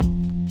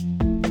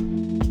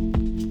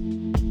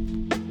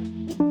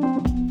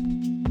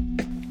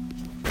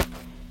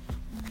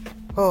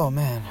Oh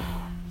man.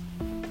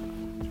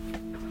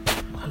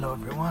 Hello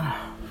everyone.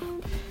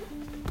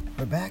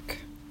 We're back.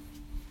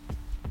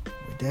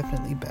 We're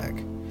definitely back.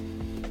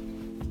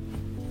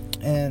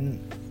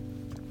 And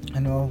I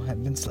know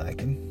I've been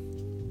slacking.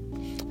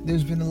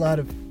 There's been a lot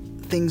of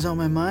things on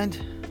my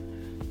mind.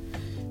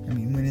 I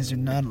mean, when is there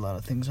not a lot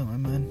of things on my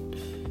mind?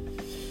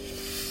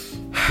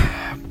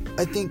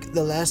 I think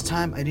the last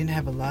time I didn't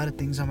have a lot of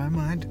things on my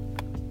mind.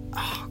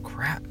 Oh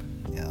crap.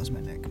 Yeah, that was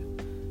my neck.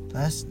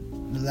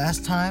 The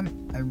last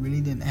time I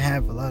really didn't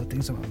have a lot of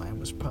things on my mind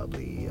was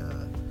probably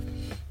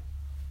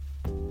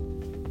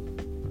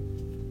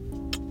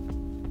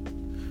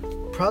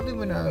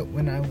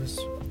when I was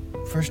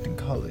first in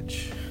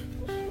college.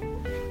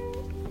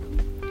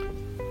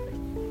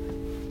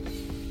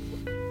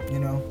 You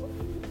know,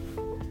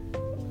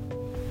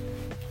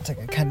 it's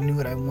like I kind of knew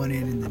what I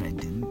wanted and then I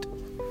didn't.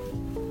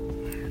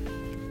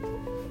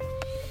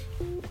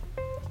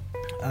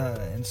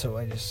 And so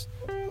it's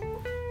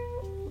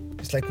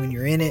like when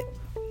you're in it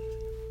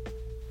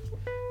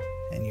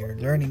and you're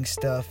learning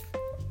stuff,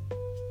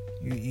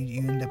 you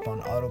end up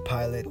on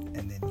autopilot,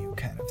 and then you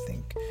kind of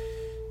think,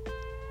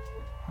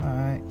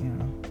 alright,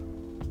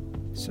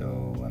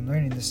 so I'm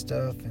learning this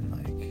stuff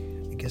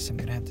and I guess I'm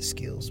gonna have the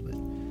skills, but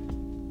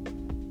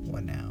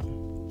what now?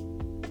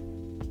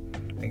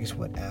 I guess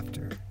what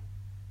after?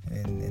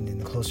 And then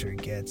the closer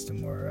it gets, the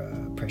more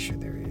pressure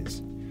there is.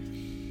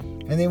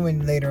 And then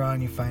when later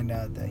on you find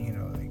out that,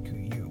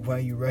 why are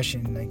you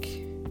rushing?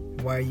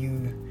 Why are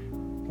you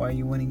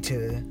wanting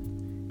to,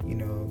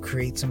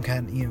 create some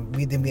kind of,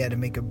 we had to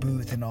make a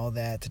booth and all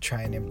that to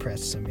try and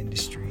impress some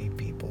industry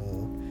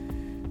people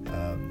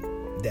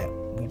that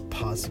we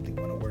possibly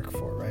want to work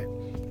for, right?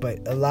 But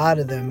a lot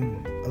of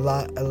them, a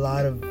lot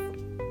of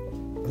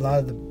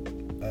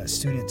the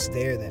students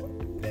there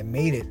that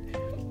made it,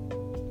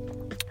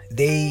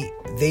 they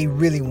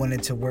really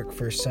wanted to work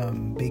for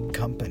some big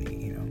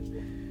company,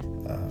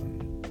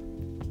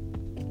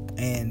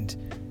 and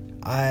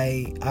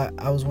I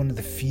was one of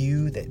the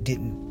few that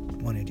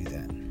didn't want to do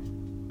that.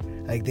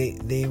 Like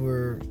they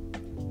were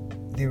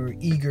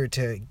eager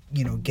to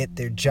get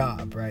their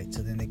job, right,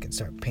 so then they can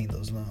start paying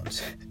those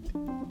loans.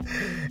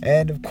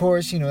 And of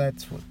course,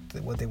 that's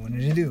what they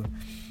wanted to do.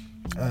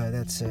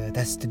 That's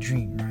the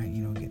dream, right?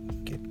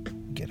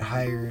 Get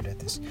hired at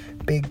this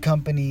big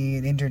company,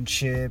 an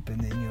internship, and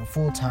then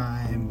full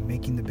time,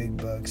 making the big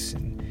bucks,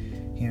 and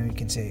you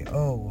can say,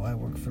 oh, I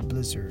work for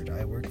Blizzard,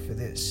 I work for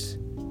this.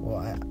 Well,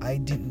 I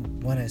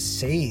didn't want to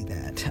say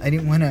that. I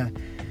didn't want to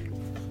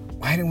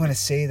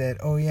say that.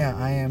 Oh yeah,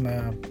 I am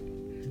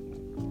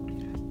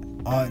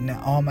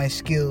all my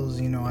skills.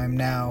 I'm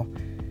now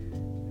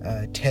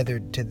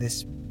tethered to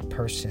this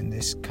person,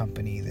 this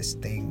company, this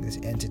thing, this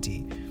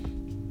entity.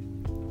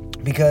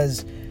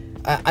 Because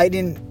I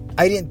didn't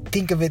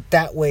think of it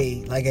that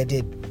way, like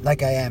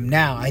I am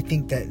now. I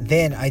think that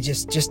then I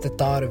just the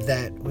thought of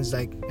that was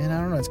like, man, I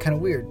don't know, it's kind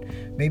of weird.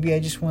 Maybe I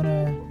just want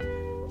to,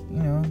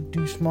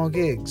 do small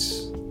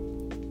gigs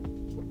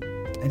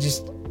and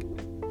just,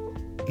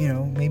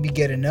 maybe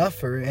get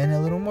enough and a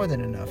little more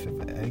than enough,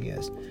 I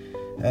guess.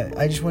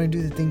 I just want to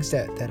do the things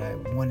that I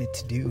wanted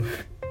to do.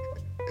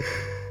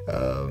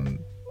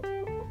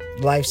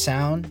 Live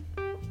sound.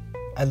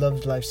 I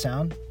loved live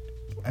sound.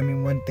 I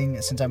mean, one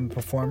thing, since I'm a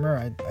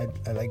performer,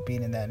 I like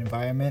being in that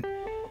environment.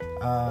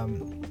 I've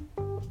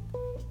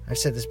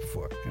said this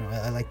before,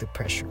 I like the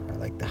pressure. I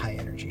like the high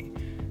energy.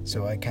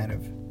 So I kind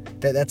of,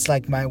 that's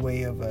like my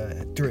way of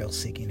thrill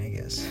seeking, I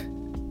guess.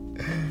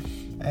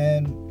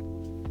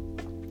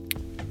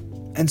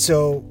 And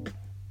so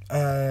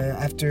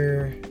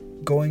after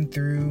going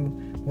through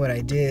what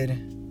I did,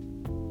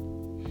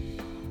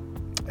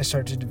 I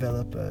started to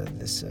develop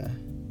this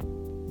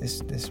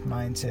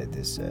mindset,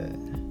 this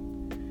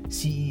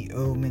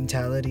CEO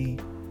mentality.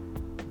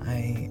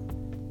 I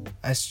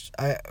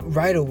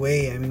right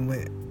away, I mean,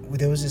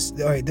 there was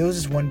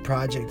this one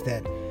project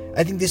that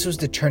I think this was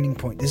the turning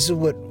point. This is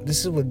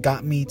what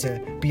got me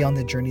to be on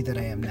the journey that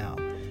I am now.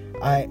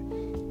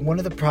 One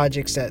of the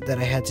projects that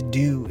I had to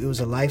do, it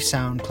was a live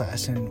sound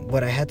class, and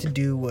what I had to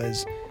do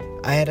was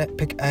I had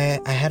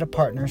a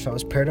partner, so I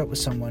was paired up with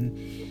someone.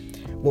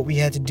 What we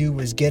had to do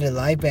was get a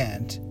live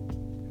band,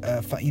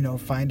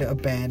 find a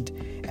band,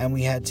 and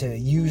we had to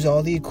use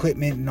all the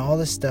equipment and all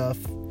the stuff,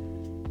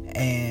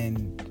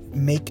 and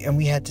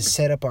we had to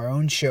set up our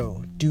own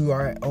show, do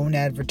our own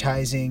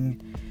advertising.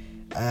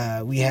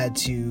 We had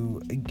to,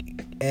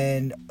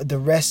 and the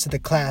rest of the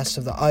class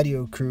of the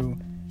audio crew,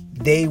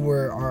 they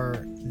were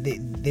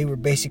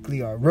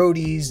basically our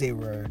roadies. They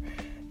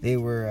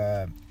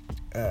were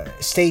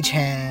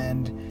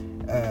stagehand,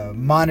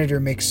 monitor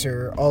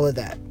mixer, all of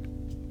that.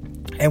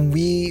 And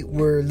we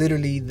were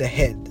literally the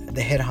head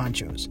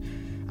honchos.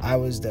 I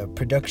was the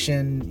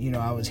production,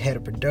 I was head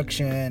of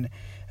production.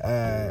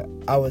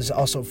 I was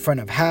also front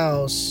of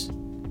house,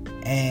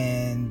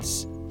 and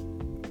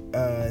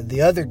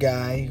the other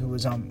guy who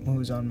was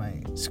on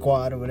my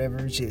squad or whatever,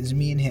 which is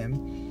me and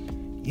him,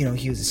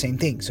 he was the same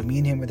thing. So me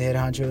and him were the head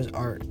honchos.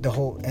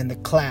 The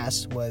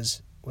class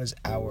was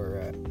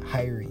our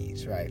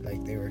hirees, right?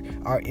 Like they were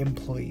our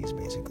employees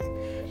basically.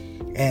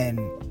 And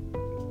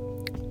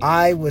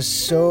I was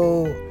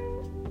so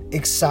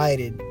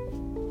excited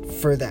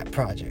for that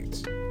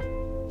project.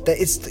 That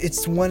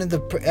it's one of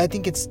the, I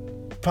think it's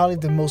probably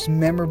the most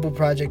memorable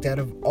project out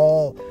of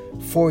all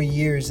 4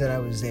 years that I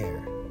was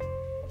there.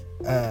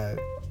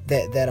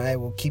 That I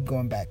will keep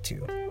going back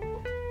to,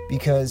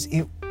 because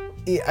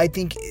I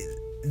think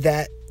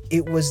that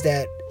it was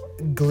that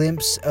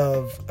glimpse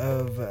of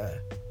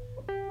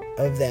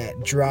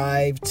that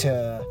drive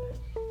to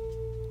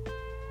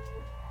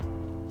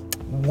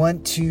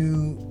want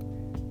to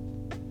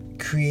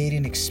create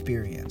an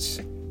experience.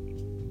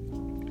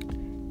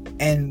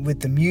 And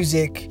with the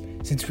music,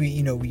 since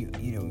we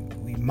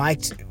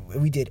mic'd,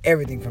 we did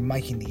everything from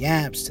miking the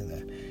amps to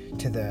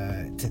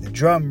the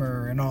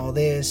drummer and all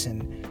this,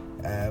 and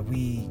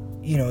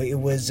it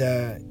was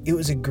a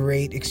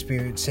great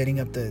experience setting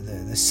up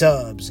the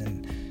subs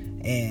and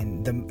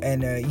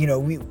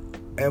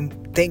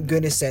thank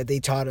goodness that they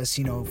taught us,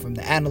 from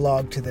the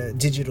analog to the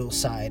digital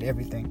side,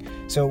 everything.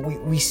 So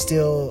we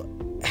still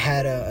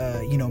had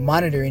a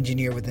monitor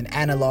engineer with an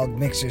analog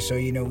mixer. So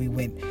we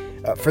went,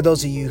 for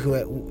those of you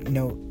who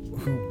know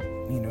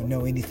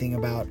anything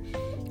about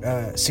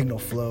signal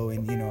flow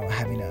and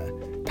having a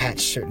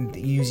patch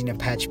using a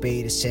patch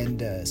bay to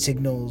send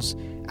signals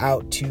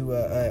out to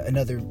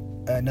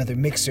another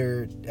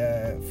mixer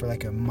for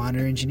like a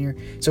monitor engineer.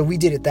 So we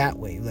did it that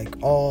way, like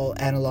all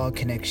analog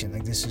connection.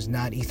 Like this was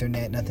not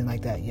Ethernet, nothing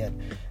like that yet.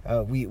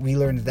 We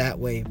learned that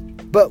way,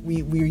 but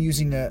we were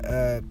using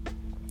a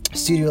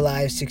Studio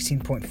Live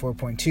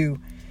 16.4.2,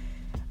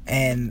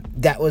 and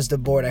that was the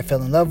board I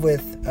fell in love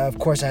with. Of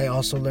course, I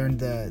also learned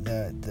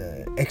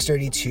the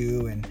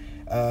X32, and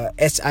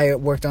I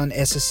worked on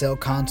SSL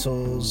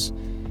consoles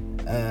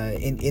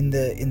in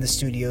the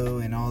studio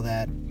and all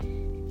that.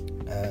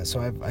 So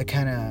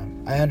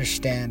I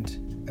understand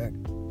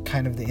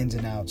kind of the ins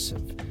and outs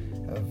of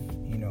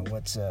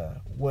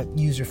what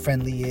user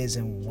friendly is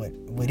and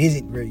what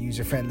isn't very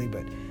user friendly,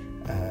 but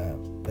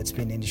it's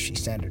been industry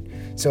standard.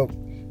 So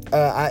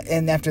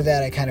and after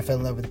that I kind of fell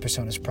in love with the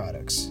PreSonus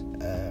products.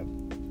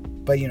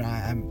 But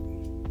I'm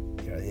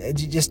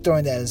just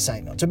throwing that as a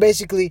side note. So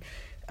basically,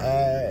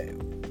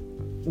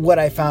 what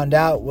I found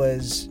out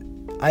was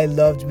I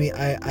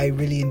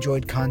really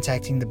enjoyed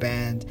contacting the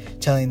band,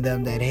 telling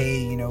them that,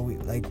 hey,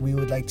 we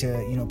would like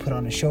to, put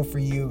on a show for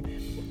you.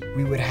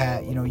 We would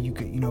have, you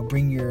could,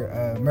 bring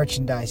your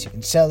merchandise, you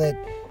can sell it.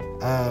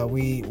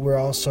 We're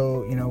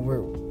also going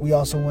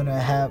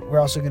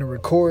to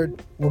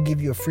record. We'll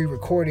give you a free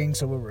recording,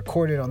 so we'll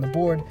record it on the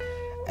board,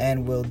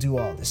 and we'll do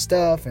all this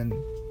stuff. And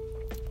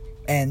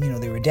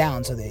they were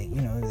down, so they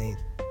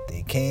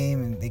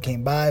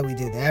came by, we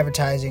did the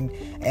advertising,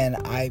 and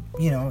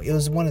it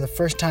was one of the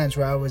first times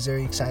where I was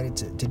very excited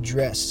to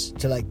dress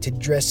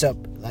up,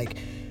 like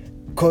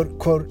quote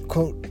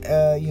unquote,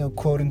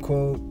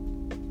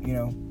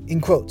 in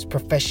quotes,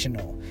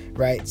 professional,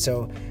 right?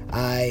 So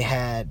I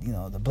had,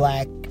 the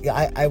black,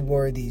 I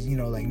wore these,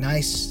 like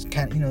nice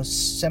kind of,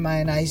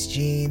 semi nice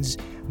jeans,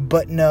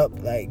 button up,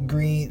 like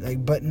green,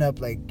 like button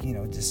up, like,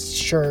 this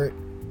shirt,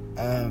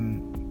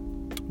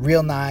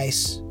 real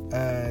nice,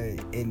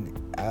 in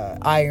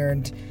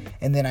ironed,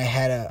 and then I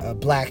had a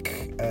black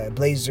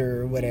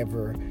blazer or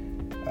whatever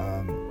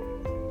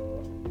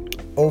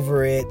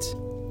over it,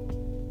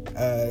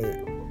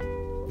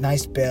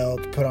 nice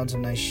belt, put on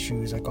some nice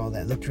shoes, like all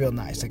that. Looked real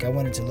nice. Like I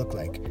wanted to look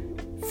like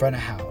front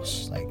of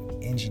house, like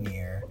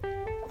engineer,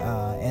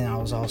 and I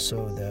was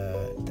also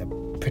the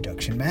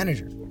production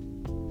manager,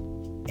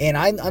 and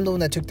I'm the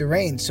one that took the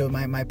reins. So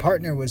my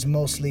partner was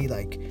mostly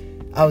like,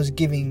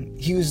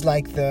 he was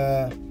like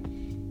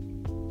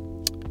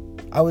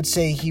I would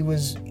say he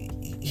was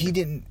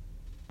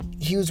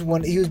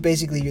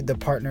basically the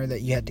partner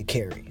that you had to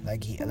carry.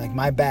 He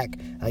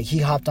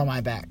hopped on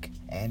my back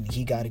and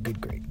he got a good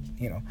grade,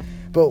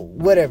 but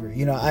whatever,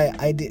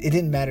 it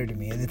didn't matter to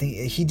me. I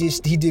think he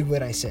did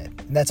what I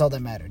said, and that's all that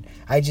mattered.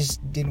 I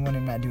just didn't want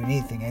him not doing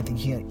anything. I think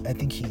he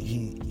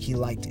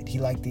liked it. He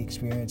liked the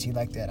experience. He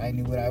liked that I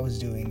knew what I was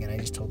doing, and I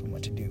just told him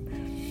what to do.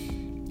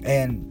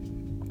 And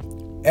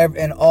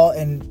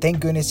thank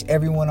goodness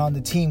everyone on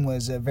the team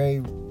was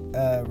very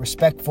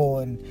respectful,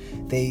 and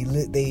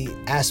they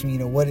asked me,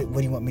 what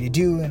do you want me to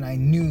do? And I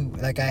knew,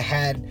 like, I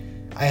had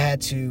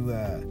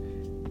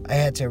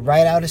to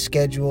write out a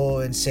schedule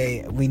and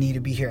say, we need to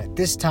be here at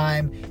this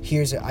time.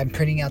 I'm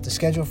printing out the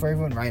schedule for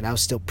everyone, right? I was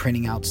still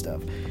printing out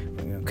stuff.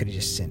 Could have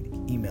just sent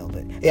email,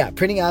 but yeah,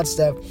 printing out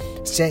stuff.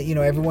 Sent,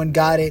 everyone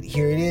got it.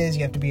 Here it is.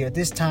 You have to be here at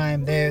this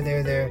time. There.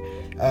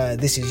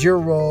 This is your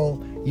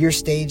role. Your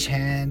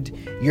stagehand.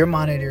 Your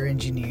monitor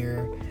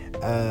engineer.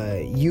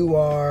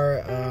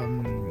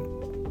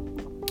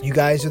 You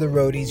guys are the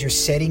roadies. You're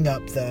setting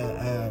up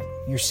the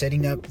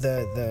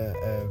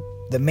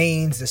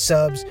mains, the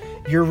subs.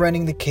 You're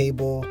running the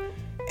cable,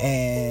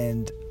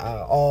 and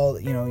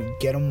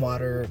get them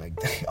water, like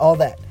all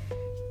that.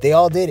 They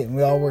all did it, and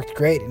we all worked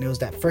great. And it was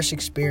that first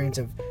experience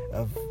of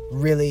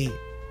really,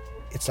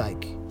 it's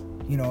like,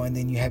 and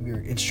then you have your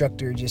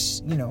instructor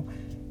just,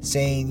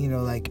 saying,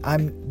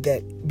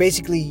 that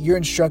basically your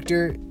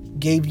instructor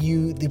gave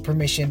you the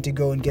permission to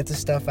go and get the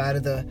stuff out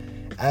of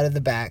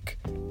the back,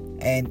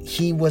 and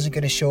he wasn't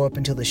going to show up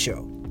until the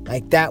show.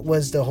 Like, that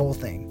was the whole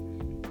thing.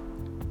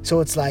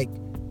 So it's like,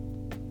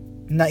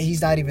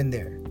 he's not even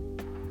there.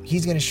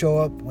 He's going to show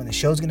up when the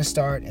show's going to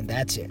start, and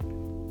that's it.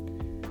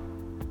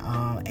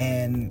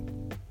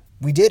 And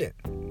we did it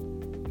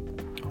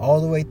all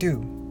the way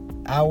through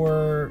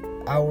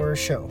our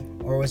show.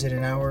 Or was it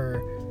an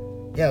hour?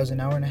 Yeah, it was an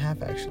hour and a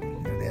half, actually.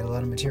 They had a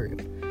lot of material.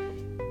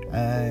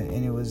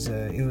 And it was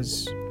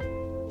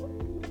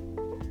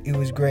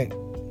great.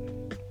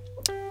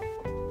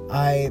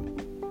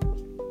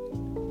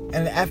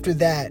 And after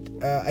that,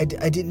 I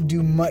didn't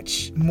do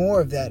much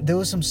more of that. There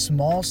was some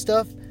small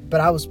stuff,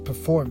 but I was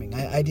performing.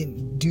 I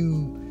didn't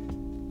do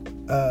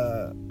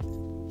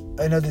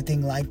another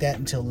thing like that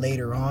until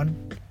later on.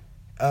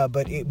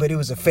 But it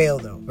was a fail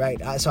though, right?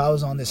 So I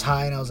was on this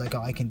high, and I was like,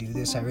 oh, I can do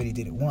this. I already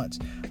did it once.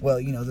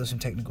 Well, there's some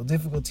technical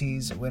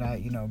difficulties when I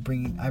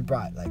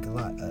brought like a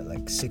lot,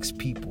 like 6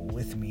 people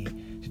with me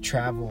to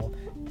travel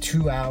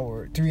 3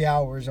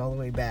 hours all the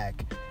way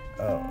back,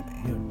 to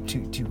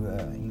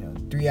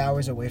 3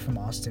 hours away from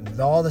Austin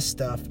with all the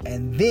stuff.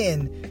 And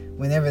then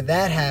whenever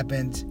that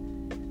happened,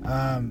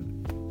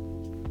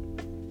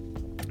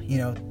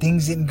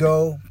 things didn't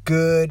go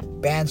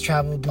good. Bands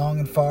traveled long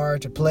and far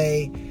to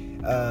play.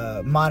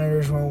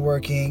 Monitors weren't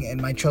working,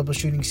 and my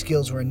troubleshooting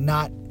skills were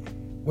not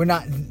there.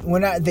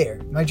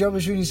 My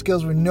troubleshooting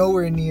skills were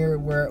nowhere near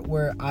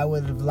where I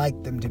would have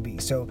liked them to be.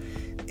 So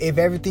if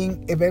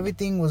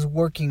everything was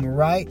working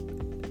right,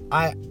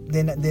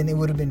 then it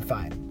would have been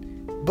fine.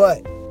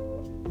 But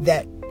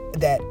that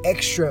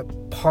extra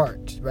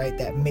part, right,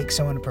 that makes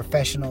someone a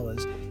professional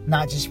is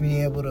not just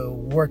being able to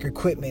work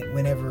equipment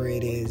whenever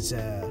it's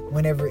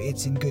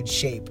in good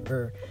shape,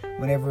 or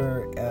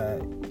whenever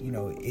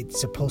it's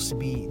supposed to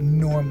be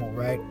normal,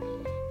 right?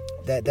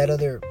 That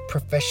other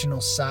professional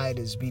side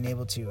is being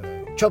able to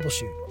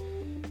troubleshoot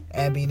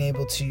and being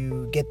able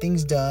to get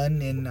things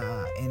done in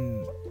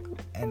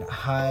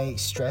high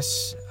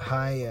stress,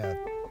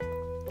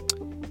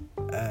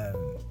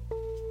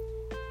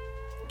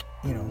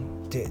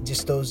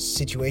 just those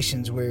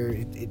situations where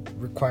it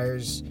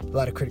requires a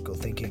lot of critical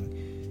thinking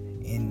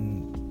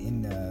in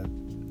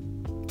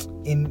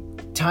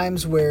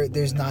times where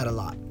there's not a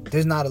lot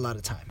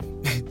of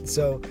time.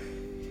 so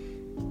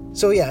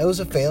yeah, it was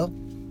a fail,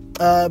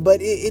 but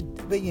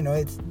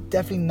it's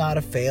definitely not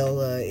a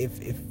fail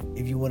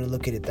if you want to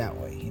look at it that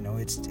way.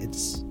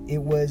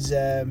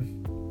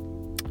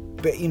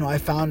 But I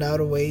found out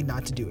a way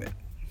not to do it.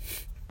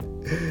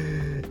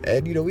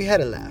 And we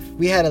had a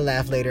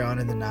laugh later on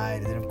in the night,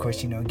 and then of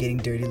course getting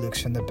dirty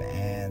looks from the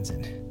bands,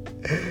 and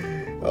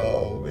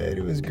oh man,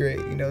 it was great.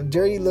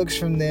 Dirty looks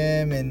from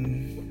them,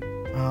 and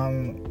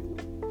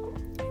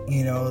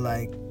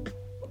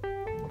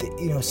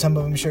some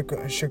of them shook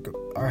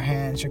our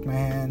hand, shook my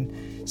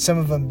hand. Some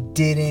of them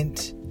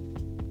didn't,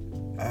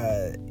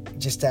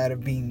 just out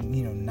of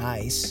being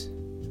nice,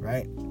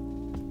 right?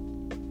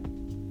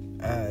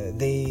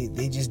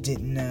 They just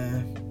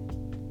didn't.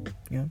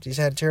 Just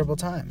had a terrible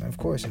time. Of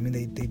course,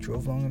 they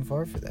drove long and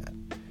far for that.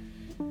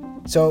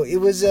 So it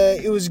was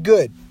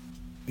good,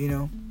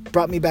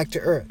 brought me back to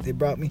earth. They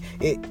brought me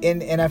it,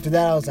 and after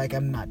that, I was like,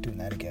 I'm not doing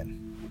that again.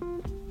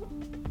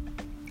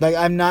 Like,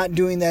 I'm not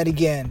doing that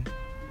again.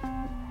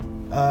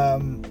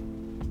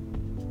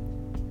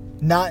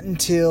 Not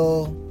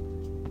until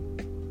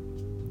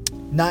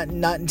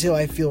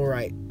I feel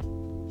right.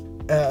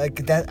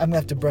 Like that, I'm gonna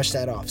have to brush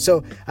that off.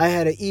 So I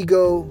had an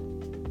ego.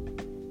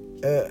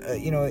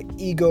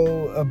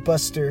 Ego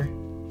buster,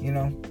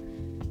 and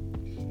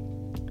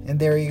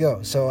there you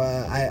go. So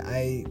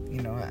I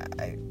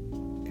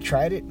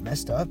tried it,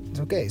 messed up.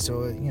 It's okay.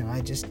 So I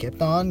just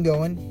kept on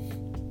going.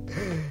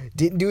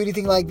 Didn't do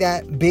anything like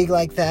that, big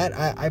like that.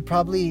 I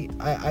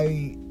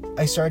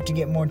started to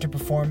get more into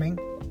performing.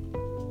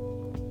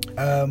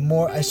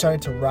 I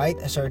started to write.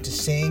 I started to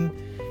sing,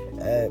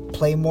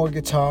 play more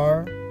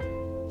guitar,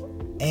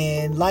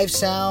 and live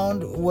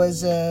sound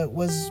was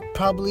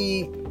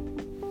probably.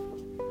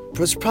 I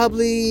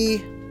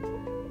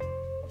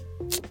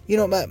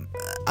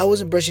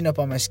wasn't brushing up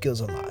on my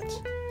skills a lot.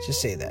 Just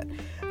say that.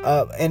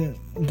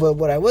 But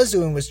what I was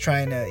doing was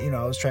trying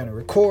to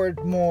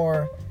record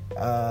more.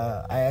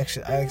 I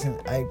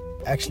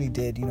actually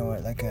did,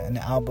 like an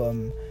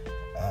album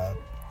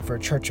for a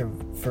church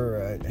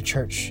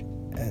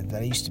that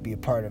I used to be a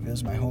part of. It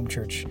was my home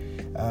church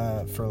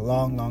for a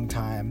long, long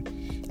time,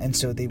 and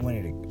so they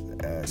wanted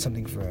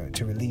something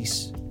to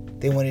release.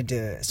 They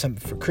wanted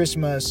something for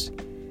Christmas.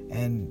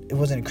 And it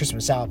wasn't a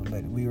Christmas album,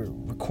 but we were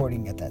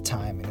recording at that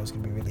time, and it was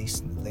going to be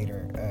released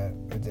later,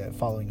 or the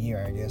following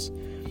year, I guess.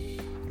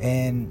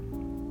 And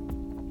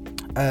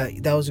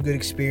that was a good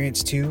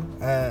experience too.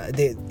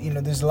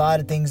 There's a lot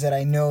of things that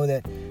I know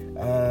that,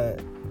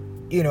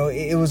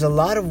 it was a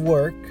lot of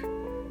work,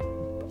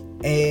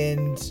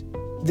 and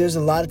there's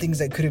a lot of things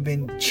that could have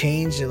been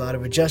changed, a lot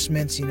of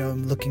adjustments,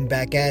 looking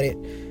back at it.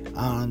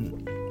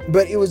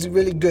 But it was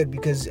really good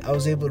because I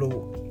was able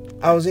to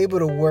I was able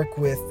to work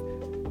with,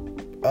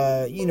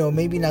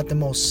 maybe not the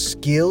most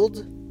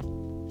skilled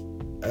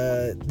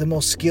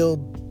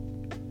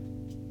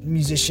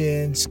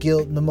musicians,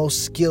 the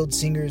most skilled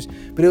singers,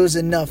 but it was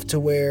enough to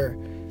where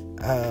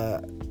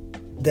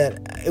that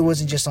it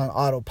wasn't just on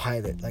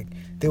autopilot. Like,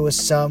 there was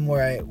some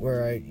where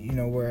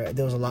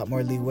there was a lot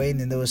more leeway, and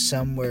then there was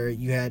some where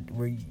you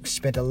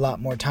spent a lot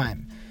more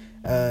time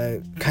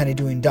kind of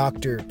playing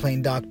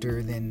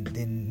doctor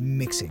than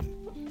mixing.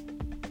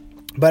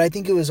 But I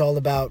think it was all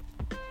about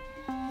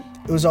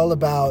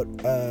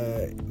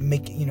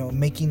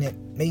making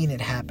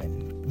it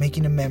happen,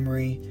 making a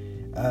memory,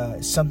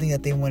 something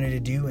that they wanted to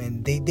do,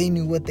 and they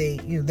knew what they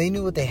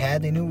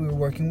had, they knew we were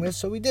working with,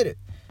 so we did it.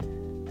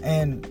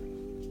 And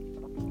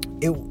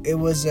it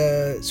was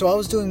so I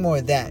was doing more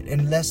of that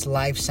and less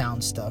live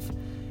sound stuff,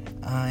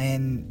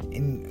 and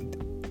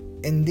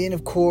then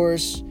of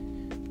course,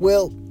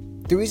 well,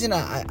 the reason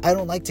I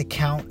don't like to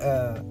count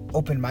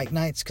open mic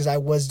nights, because I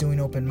was doing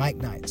open mic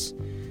nights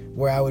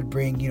where I would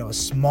bring a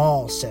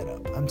small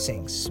setup. I'm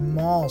saying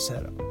small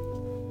setup,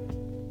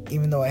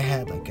 even though I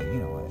had like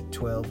a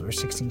 12 or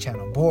 16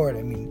 channel board.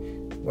 I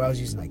mean, where I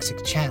was using like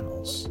 6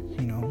 channels,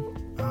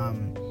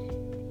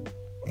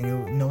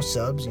 and no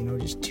subs,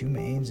 just 2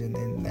 mains, and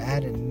then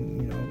that,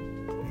 and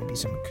maybe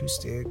some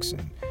acoustics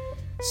and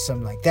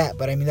something like that.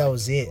 But I mean, that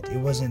was it. It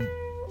wasn't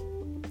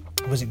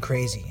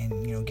crazy,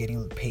 and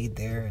getting paid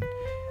there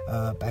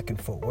and back in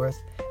Fort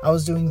Worth, I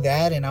was doing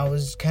that, and I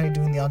was kind of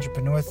doing the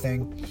entrepreneur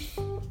thing.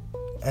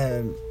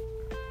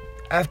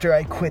 After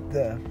I quit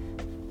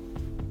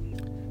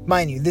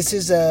mind you, this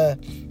is after,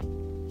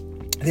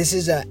 this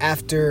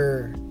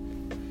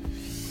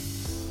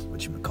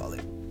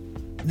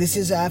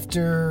is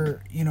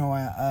after,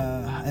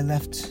 I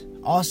left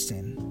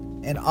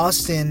Austin. And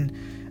Austin,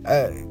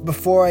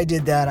 before I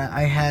did that,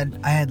 I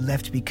had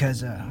left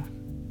because there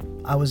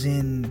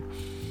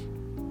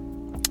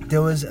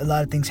was a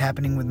lot of things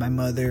happening with my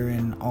mother,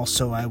 and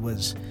also I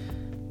was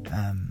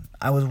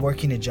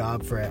working a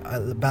job for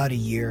about a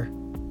year,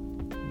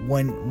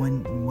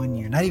 one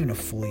year, not even a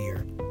full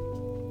year,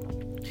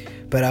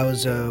 but I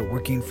was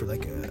working for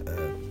like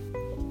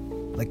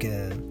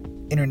a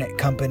internet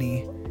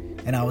company,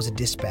 and I was a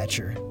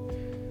dispatcher,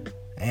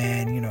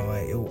 and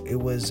it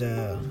was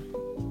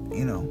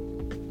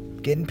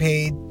getting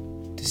paid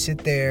to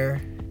sit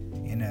there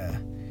in a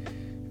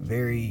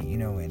very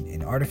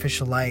in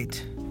artificial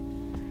light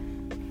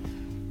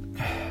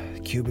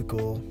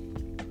cubicle,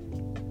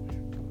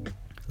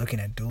 looking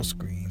at dual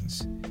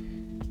screens,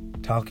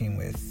 talking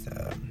with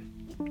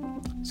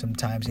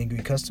sometimes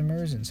angry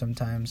customers, and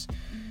sometimes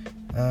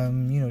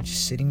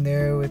just sitting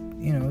there with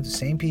the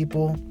same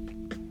people.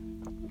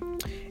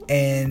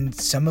 And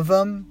some of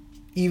them,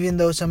 even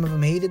though some of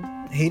them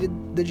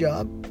hated the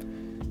job,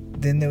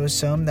 then there was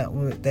some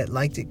that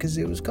liked it because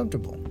it was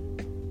comfortable.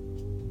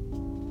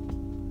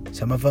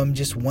 Some of them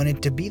just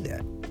wanted to be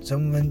that.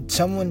 Some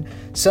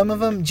of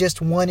them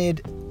just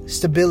wanted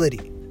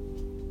stability.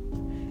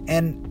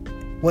 And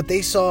what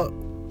they saw,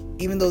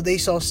 even though they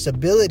saw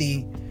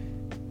stability,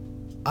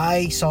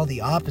 I saw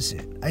the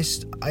opposite. I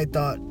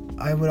thought,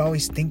 I would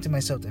always think to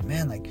myself that,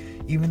 man, like,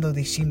 even though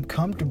they seem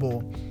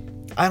comfortable,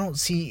 I don't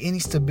see any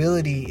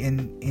stability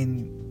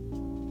in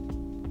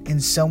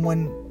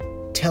someone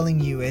telling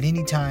you at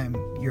any time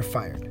you're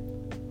fired.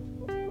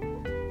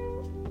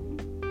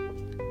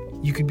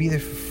 You could be there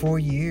for 4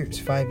 years,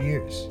 5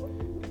 years,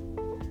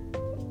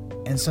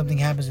 and something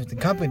happens with the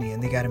company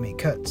and they got to make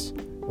cuts.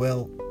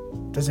 Well,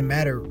 it doesn't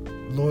matter.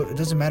 It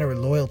doesn't matter with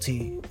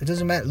loyalty. It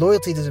doesn't matter.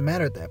 Loyalty doesn't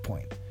matter at that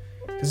point.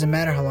 It doesn't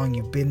matter how long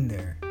you've been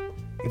there.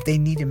 If they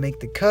need to make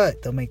the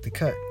cut, they'll make the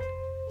cut.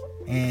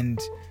 And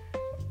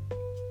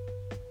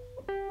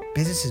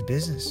business is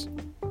business.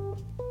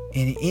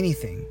 In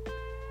anything.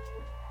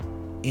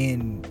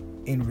 In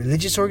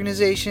religious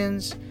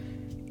organizations,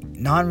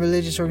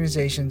 non-religious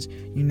organizations,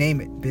 you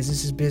name it,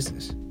 business is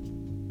business.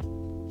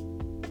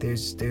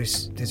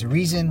 There's a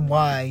reason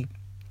why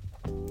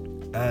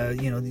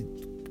the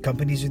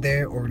companies are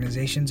there,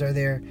 organizations are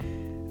there.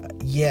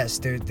 Yes,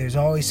 there's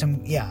always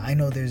some, I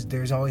know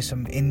there's always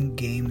some end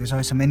game, there's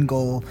always some end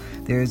goal,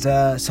 there's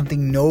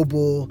something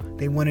noble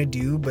they want to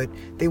do, but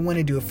they want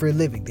to do it for a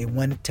living. They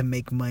want to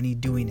make money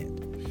doing it.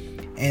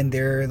 And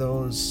there are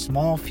those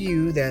small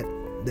few that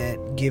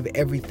give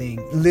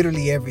everything,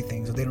 literally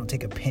everything, so they don't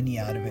take a penny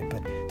out of it,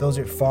 but those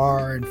are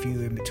far and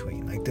few in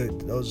between. Like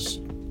those,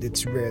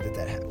 it's rare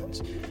that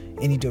happens.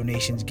 Any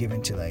donations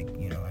given to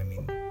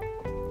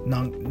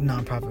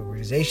non-profit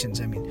organizations,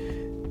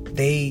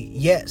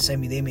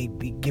 they may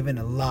be given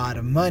a lot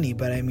of money,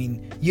 but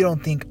you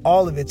don't think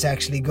all of it's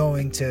actually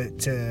going to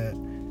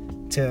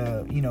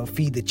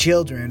feed the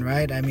children,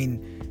 right?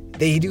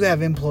 They do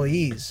have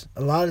employees.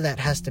 A lot of that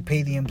has to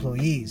pay the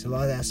employees. A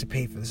lot of that has to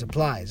pay for the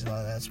supplies. A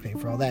lot of that has to pay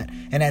for all that.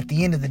 And at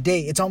the end of the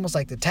day, it's almost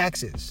like the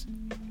taxes,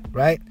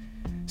 right?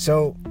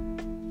 So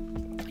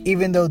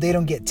even though they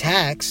don't get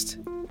taxed,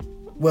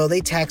 well, they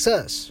tax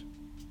us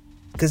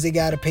because they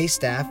got to pay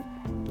staff,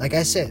 like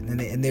I said,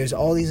 and there's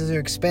all these other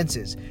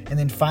expenses. And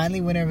then finally,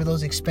 whenever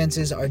those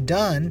expenses are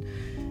done,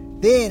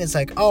 Then it's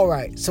like, all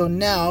right, so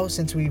now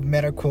since we've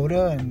met our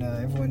quota and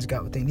everyone's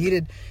got what they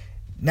needed,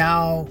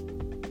 now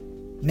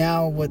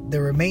what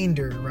the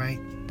remainder, right?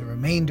 The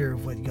remainder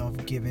of what y'all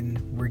have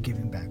given, we're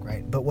giving back,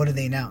 right? But what do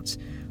they announce?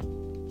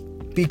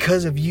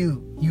 Because of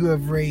you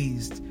have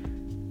raised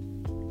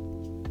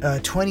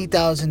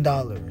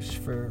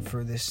 $20,000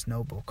 for this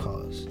noble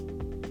cause.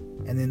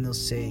 And then they'll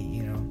say,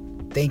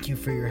 thank you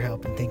for your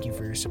help and thank you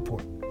for your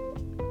support.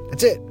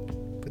 That's it.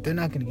 But they're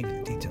not going to give you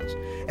the details.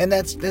 And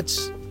that's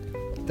just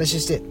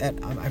it.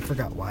 I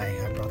forgot why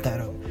I brought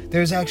that up.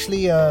 There's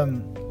actually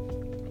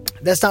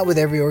that's not with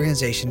every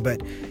organization,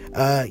 but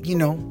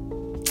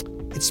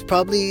it's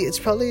probably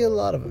a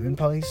lot of them, and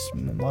probably a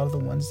lot of the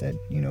ones that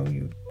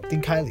you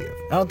think highly of.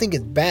 I don't think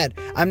it's bad.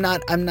 I'm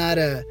not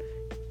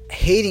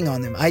hating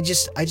on them. I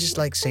just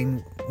like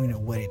saying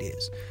what it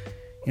is.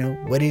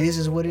 What it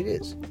is what it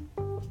is.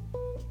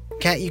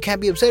 You can't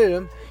be upset at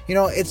them.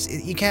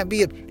 You can't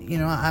be.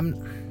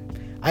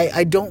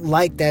 I don't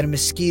like that a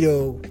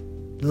mosquito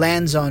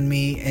lands on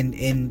me and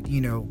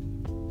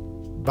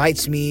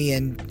bites me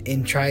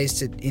and tries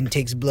to and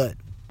takes blood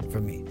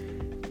from me.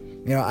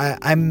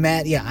 I'm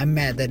mad. Yeah, I'm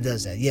mad that it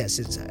does that. Yes,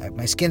 it's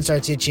my skin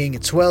starts itching,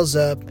 it swells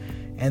up,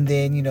 and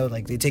then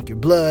they take your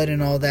blood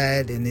and all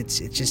that, and it's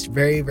just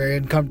very, very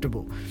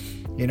uncomfortable.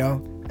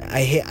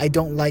 I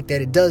don't like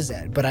that it does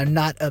that, but I'm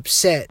not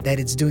upset that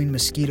it's doing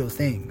mosquito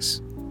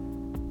things.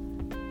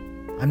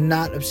 I'm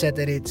not upset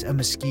that it's a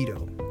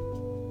mosquito.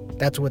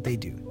 That's what they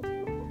do,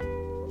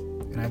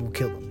 and I will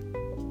kill them,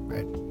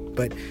 right?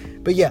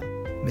 But yeah,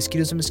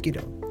 mosquito's a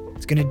mosquito.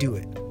 It's gonna do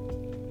it.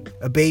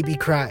 A baby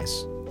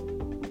cries.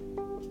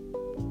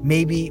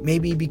 Maybe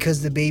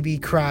because the baby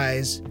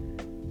cries,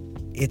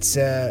 it's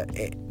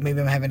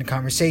maybe I'm having a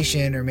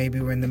conversation, or maybe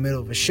we're in the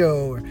middle of a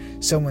show, or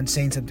someone's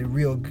saying something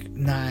real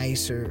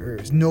nice or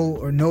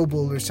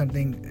noble or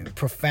something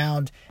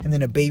profound, and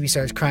then a baby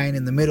starts crying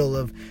in the middle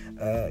of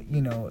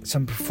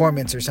some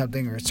performance or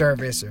something, or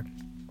service, or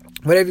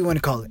whatever you want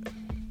to call it.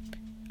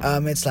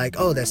 It's like,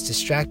 oh, that's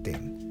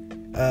distracting.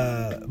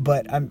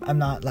 But I'm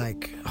not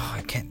like, oh,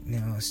 I can't,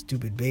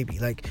 stupid baby.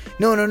 Like,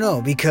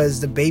 no, because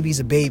the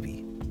baby's a baby.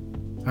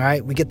 All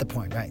right, we get the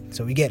point, right?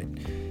 So we get it.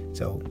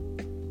 So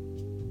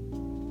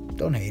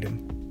don't hate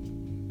them.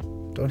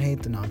 Don't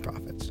hate the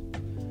nonprofits.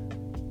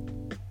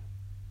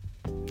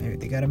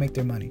 They got to make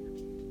their money.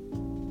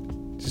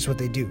 It's just what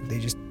they do. They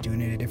just do it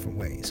in a different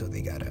way. So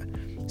they got to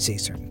say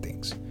certain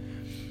things.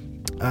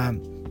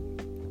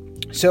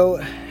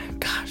 So,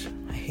 gosh,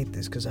 I hate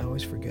this because I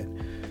always forget.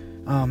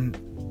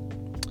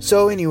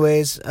 So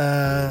anyways,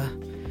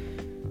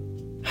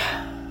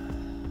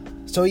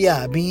 so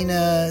yeah, being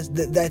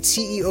that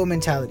CEO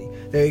mentality.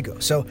 There you go.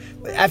 So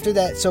after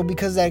that,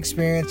 because of that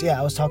experience, yeah,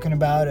 I was talking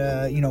about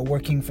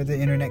working for the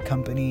internet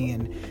company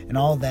and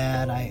all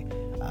that. I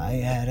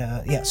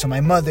had so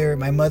my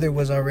mother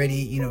was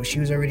already, she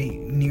was already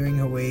nearing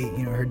her way.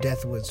 Her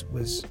death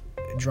was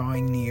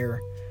drawing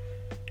near,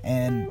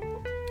 and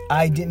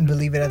I didn't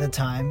believe it at the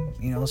time.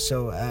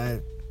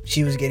 So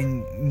she was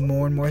getting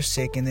more and more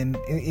sick, and then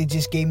it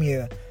just gave me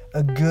a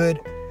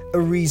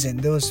reason.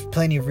 There was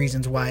plenty of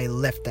reasons why I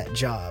left that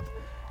job,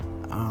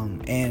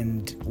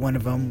 and one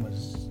of them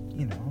was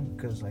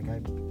because I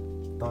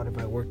thought if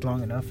I worked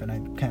long enough, and I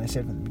kind of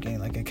said from the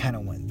beginning, I kind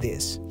of want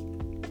this.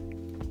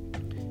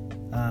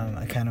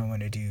 I kind of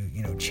want to do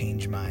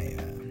change my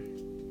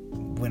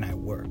when I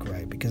work,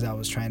 right? Because I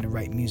was trying to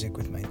write music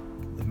with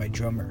my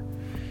drummer,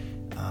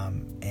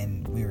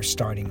 and we were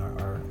starting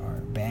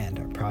our band,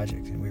 our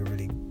project, and we were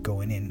really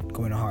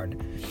going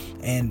hard,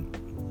 and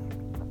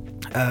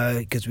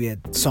because we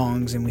had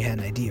songs and we had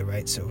an idea,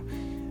 right? So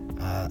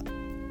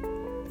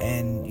and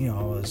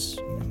I was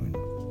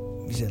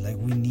he said,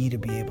 we need to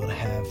be able to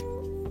have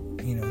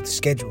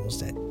schedules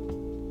that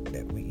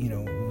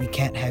we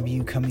can't have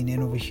you coming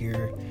in over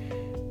here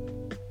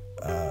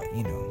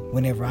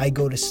whenever I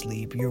go to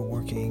sleep you're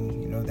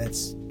working.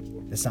 That's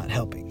not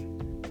helping.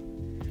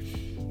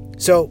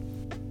 So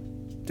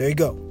there you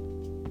go.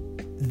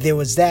 There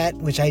was that,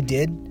 which I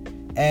did,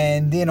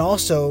 and then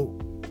also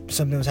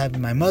something was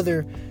happening to my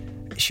mother.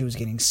 She was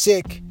getting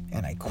sick,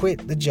 and I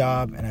quit the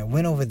job, and I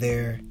went over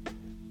there.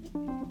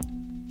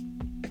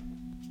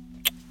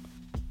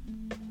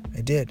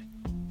 I did.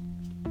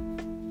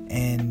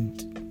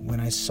 And when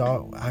I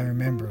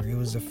remember, it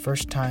was the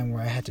first time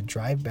where I had to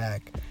drive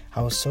back.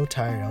 I was so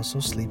tired, I was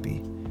so sleepy,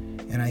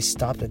 and I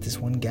stopped at this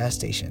one gas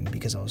station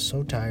because I was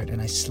so tired,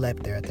 and I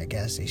slept there at that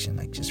gas station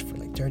just for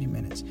 30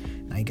 minutes.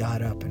 And I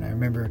got up, and I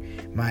remember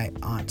my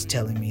aunt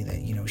telling me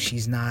that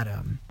she's not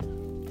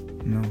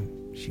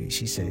she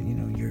said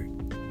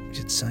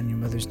she said, son, your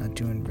mother's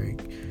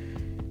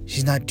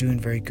she's not doing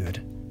very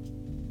good.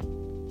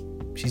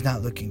 She's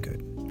not looking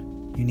good.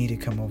 You need to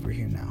come over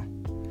here now.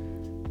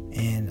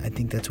 And I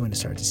think that's when it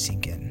started to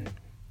sink in.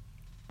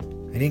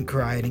 I didn't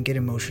cry, I didn't get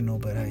emotional,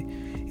 but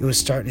it was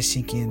starting to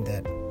sink in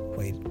that,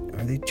 wait,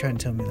 are they trying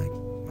to tell me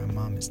my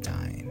mom is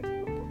dying?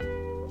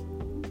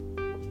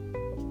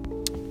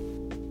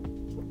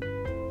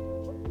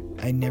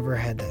 I never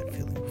had that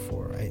feeling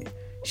before.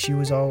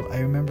 I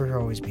remember her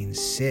always being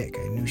sick.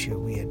 I knew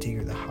we had to take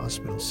her to the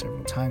hospital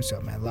several times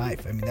throughout my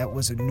life. I mean, that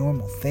was a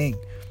normal thing.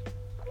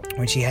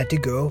 When she had to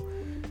go,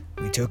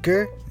 we took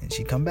her and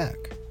she'd come back.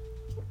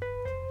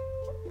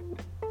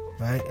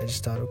 Right? I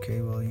just thought,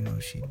 okay, well,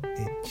 she's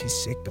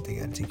sick, but they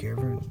gotta take care of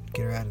her and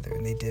get her out of there,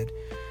 and they did.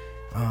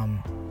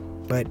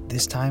 But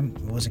this time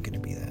it wasn't gonna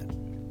be that.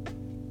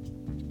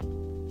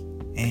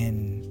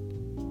 And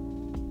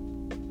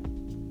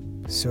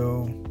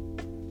so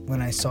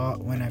when I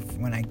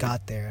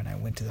got there and I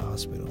went to the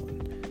hospital,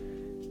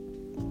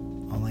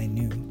 and all I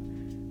knew,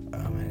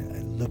 I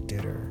looked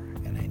at her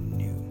and I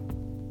knew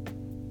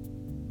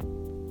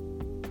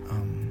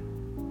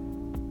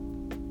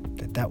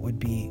that would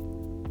be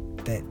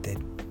that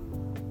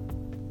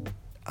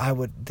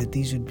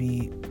these would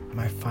be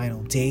my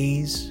final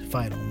days,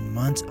 final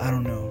months, I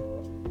don't know.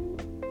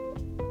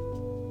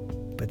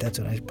 But that's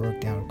when I broke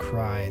down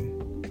crying.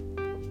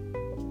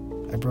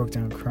 I broke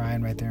down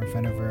crying right there in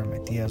front of her. My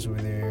tias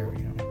were there,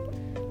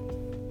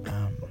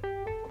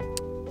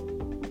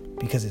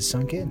 because it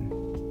sunk in.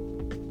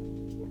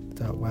 I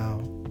thought,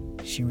 wow,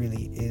 she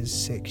really is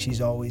sick.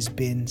 She's always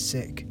been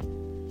sick.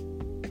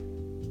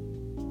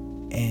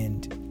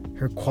 And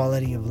her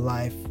quality of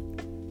life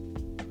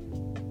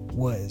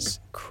was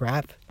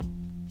crap.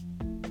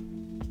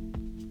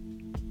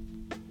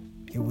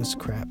 It was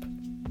crap.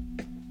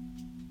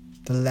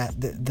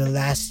 The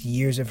last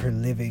years of her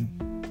living,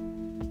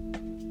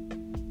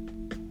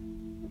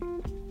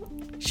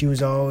 she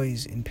was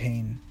always in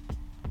pain.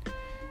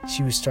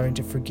 She was starting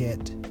to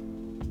forget.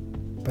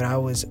 But I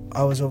was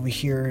over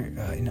here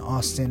in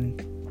Austin,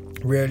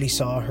 rarely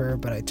saw her,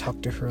 but I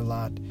talked to her a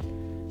lot.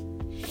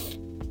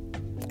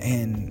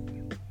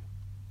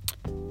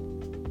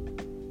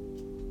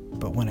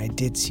 But when I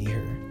did see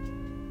her,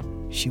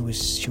 she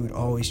would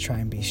always try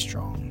and be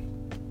strong.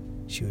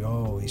 She would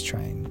always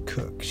try and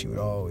cook. She would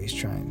always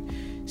try and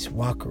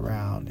walk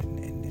around,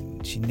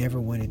 and she never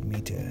wanted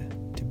me to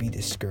be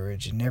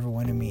discouraged. She never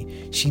wanted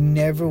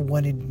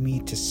me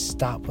to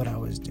stop what I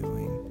was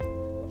doing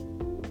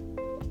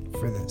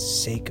for the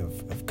sake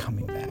of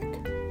coming back.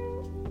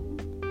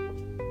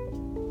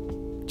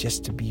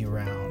 Just to be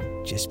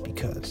around, just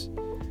because.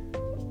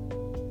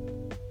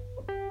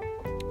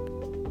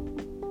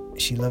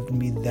 She loved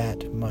me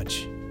that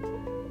much.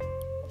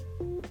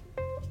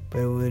 But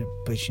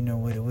you know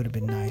what? It would have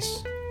been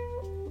nice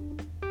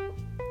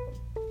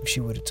if she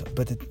would have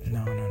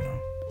no.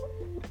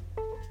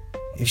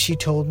 If she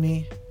told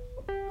me,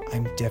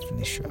 I'm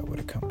definitely sure I would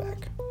have come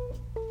back.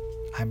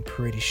 I'm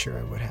pretty sure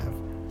I would have,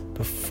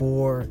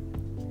 before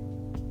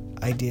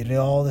I did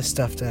all the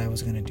stuff that I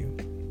was gonna do,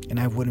 and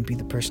I wouldn't be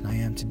the person I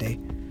am today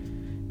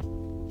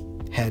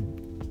had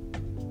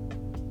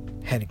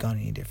it gone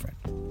any different.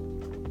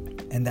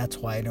 And that's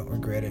why I don't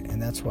regret it, and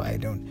that's why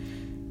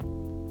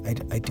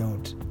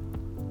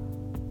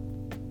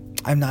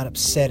I'm not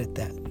upset at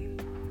that.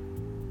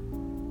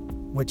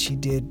 What she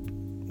did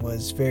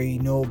was very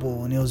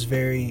noble, and it was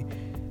very,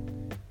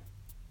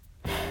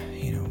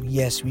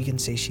 yes, we can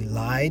say she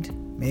lied,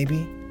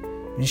 maybe.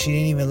 And she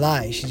didn't even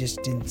lie, she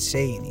just didn't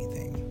say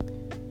anything.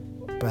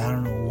 But I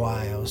don't know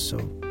why I was so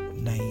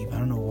naive. I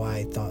don't know why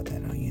I thought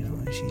that,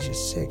 she's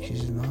just sick,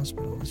 she's in the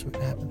hospital, that's what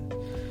happened.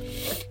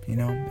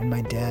 And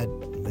my dad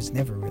was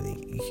never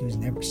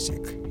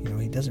sick.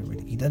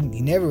 He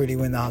never really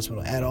went to the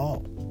hospital at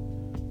all.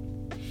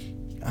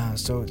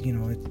 So,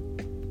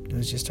 it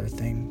was just our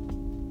thing.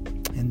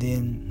 And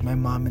then my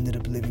mom ended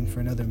up living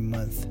for another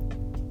month,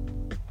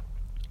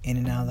 in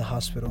and out of the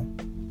hospital.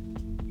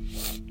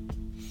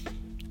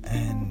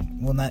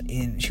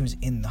 And, she was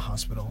in the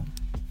hospital.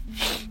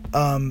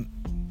 No.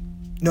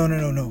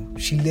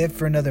 She lived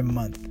for another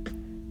month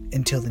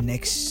until the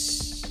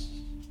next,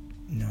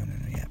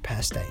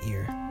 past that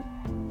year.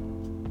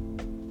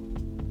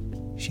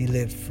 She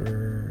lived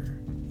for,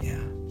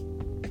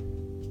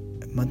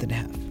 a month and a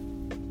half.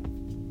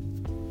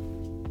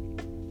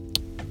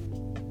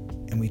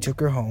 And we took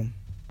her home.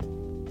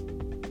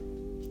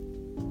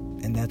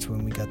 And that's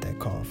when we got that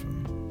call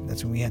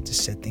that's when we had to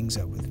set things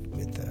up with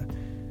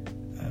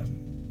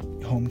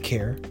home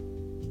care.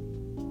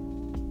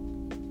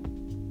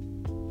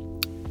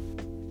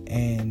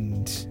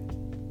 And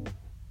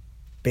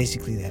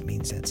basically that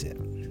means that's it.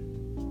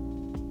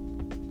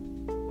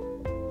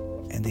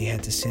 And they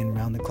had to send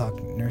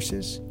round-the-clock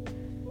nurses.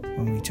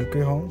 When we took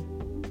her home,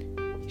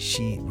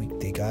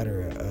 they got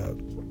her,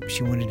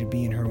 she wanted to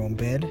be in her own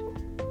bed,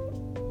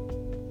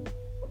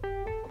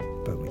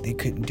 but they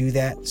couldn't do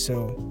that,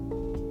 so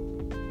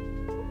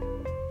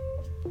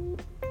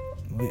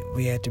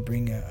we had to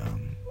bring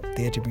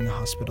they had to bring a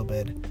hospital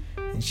bed,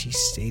 and she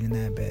stayed in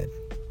that bed.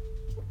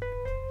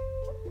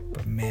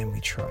 But man, we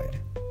tried.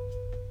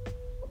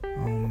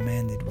 Oh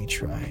man, did we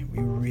try.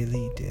 We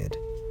really did.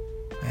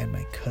 I had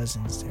my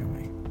cousins there.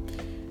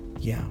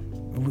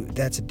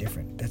 That's a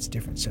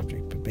different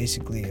subject. But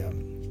basically,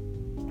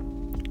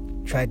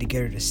 tried to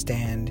get her to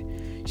stand.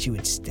 She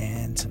would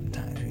stand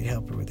sometimes. We'd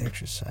help her with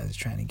exercise,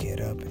 trying to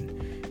get up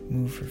and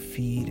move her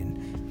feet,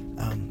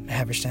 and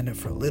have her stand up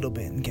for a little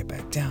bit and get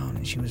back down.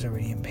 And she was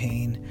already in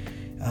pain.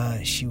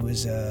 She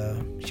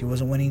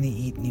wasn't wanting to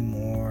eat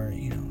anymore.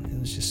 It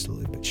was just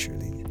slowly but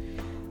surely.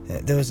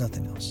 There was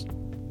nothing else.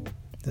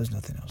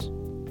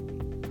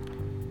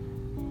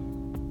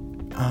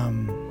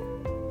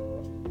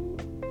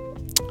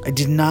 I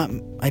did not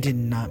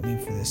mean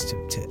for this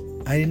to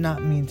I did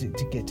not mean to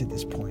get to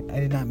this point. I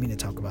did not mean to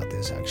talk about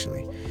this,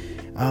 actually.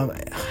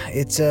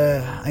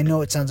 I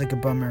know it sounds like a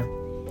bummer,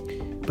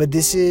 but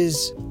this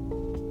is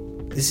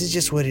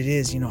just what it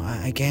is.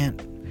 I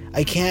can't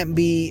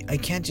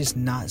just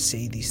not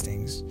say these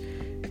things.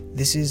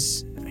 This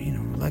is,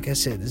 like I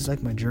said, this is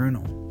like my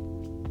journal.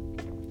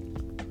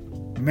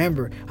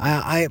 Remember,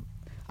 I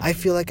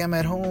feel like I'm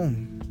at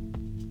home.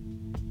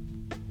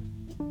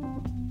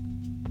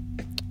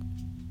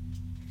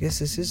 I guess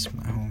this is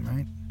my home,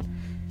 right?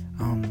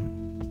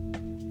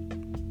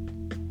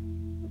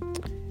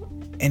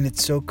 And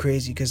it's so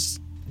crazy because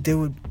there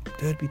would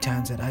be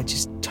times that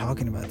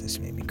talking about this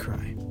made me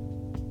cry.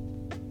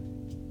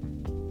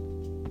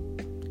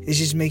 It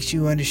just makes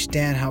you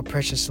understand how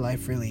precious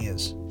life really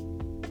is.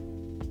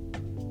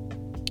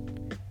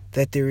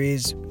 That there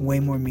is way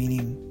more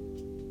meaning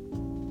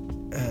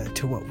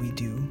to what we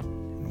do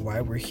and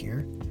why we're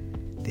here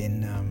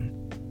than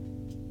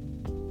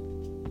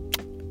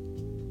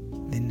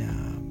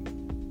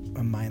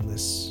a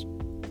mindless,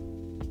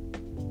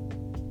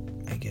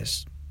 I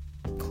guess,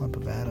 clump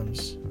of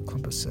atoms,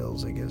 clump of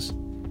cells, I guess.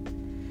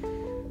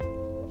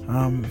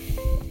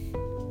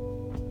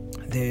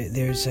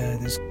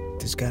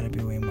 There's got to be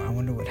way more. I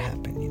wonder what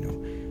happened,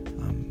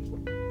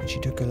 when she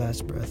took her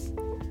last breath.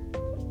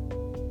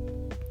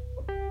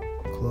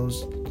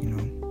 Closed,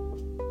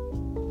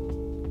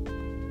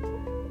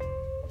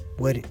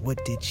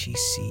 What did she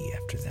see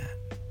after that?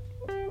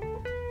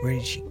 Where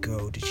did she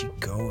go? Did she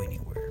go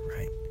anywhere,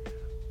 right?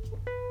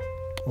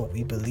 What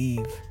we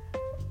believe,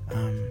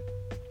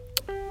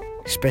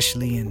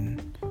 especially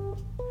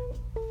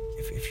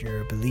if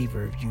you're a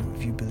believer,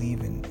 if you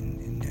believe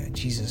in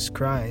Jesus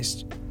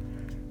Christ,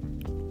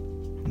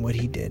 what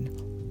he did,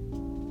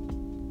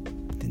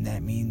 then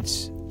that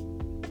means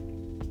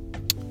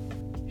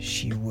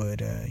she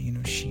would,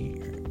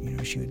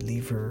 she would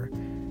leave her.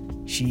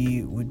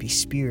 She would be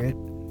spirit,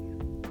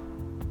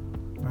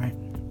 right?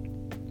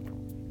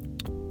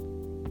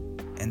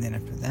 And then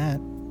after that,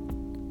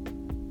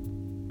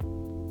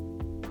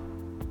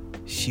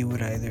 she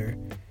would either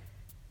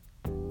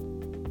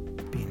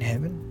be in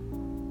heaven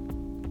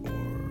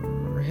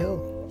or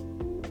hell.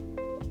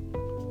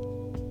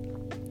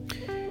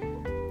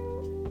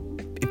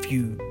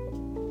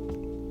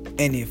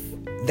 If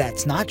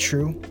that's not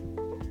true,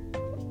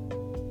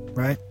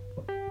 right?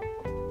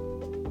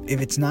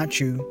 If it's not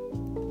true,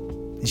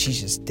 then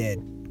she's just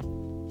dead.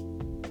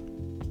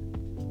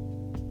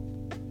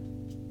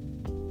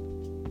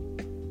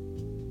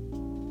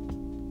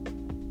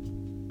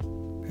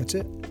 That's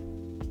it.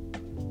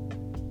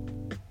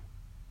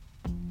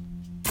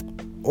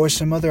 Or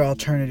some other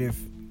alternative,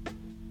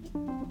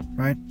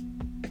 right?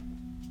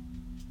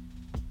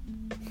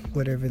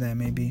 Whatever that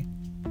may be.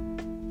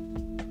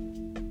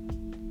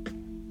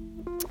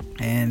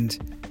 And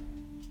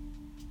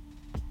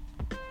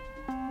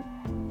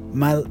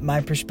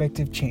my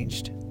perspective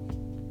changed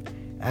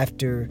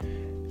after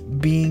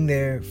being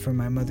there for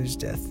my mother's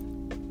death,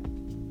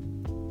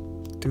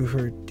 through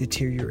her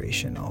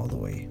deterioration all the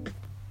way.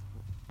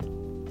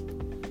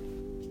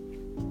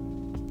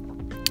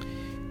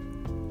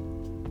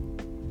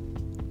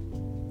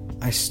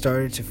 I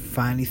started to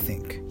finally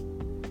think,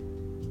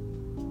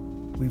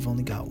 we've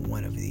only got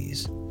one of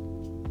these.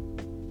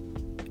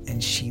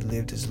 And she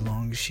lived as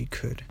long as she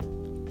could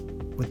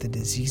with the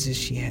diseases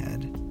she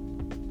had.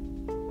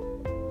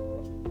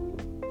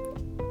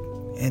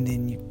 And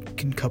then you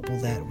can couple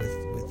that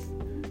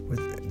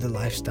with the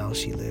lifestyle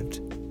she lived.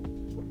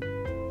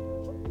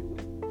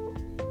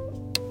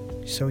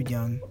 So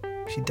young.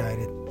 She died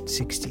at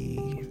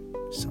 60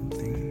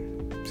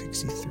 something,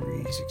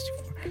 63,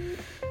 64,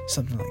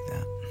 something like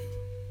that.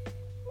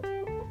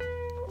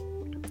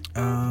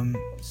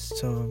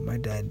 So my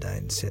dad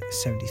died at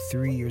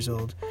 73 years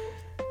old.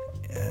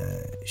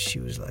 She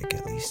was like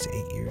at least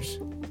 8 years,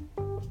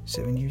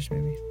 7 years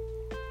maybe.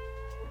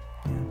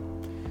 Yeah.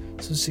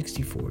 So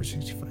 64,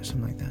 65,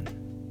 something like that.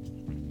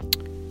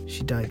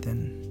 She died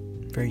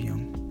then, very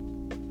young.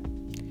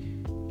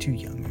 Too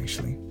young,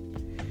 actually.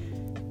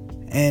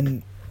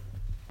 And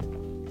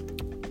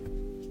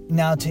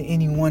now to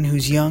anyone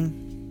who's young,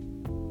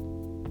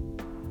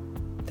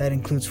 that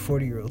includes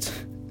 40-year-olds.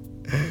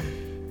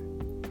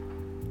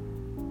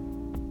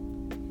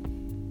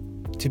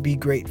 To be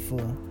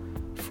grateful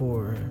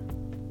for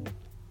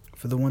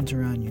the ones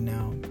around you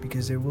now,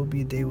 because there will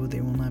be a day where they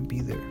will not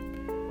be there,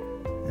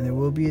 and there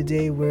will be a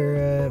day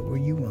where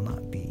you will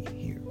not be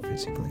here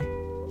physically.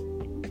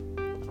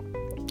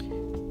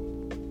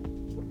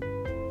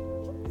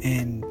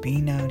 And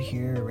being out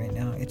here right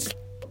now, it's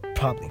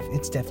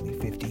definitely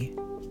 50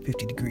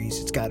 degrees.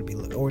 It's got to be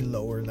or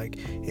lower. Like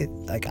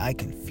I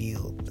can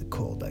feel the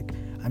cold. Like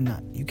I'm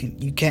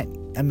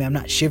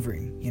not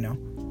shivering,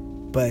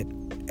 but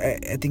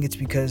I think it's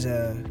because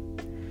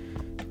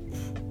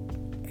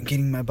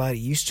getting my body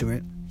used to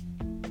it.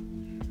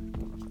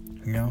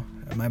 You know,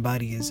 my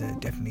body is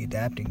definitely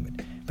adapting,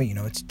 but you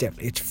know,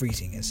 it's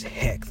freezing as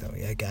heck though.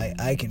 Like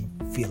I can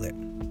feel it.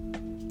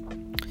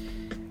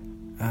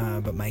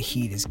 But my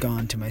heat is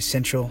gone to the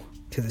central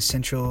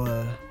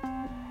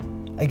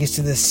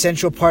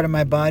part of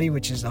my body,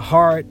 which is the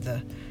heart,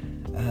 the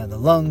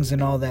lungs,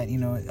 and all that. You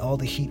know, all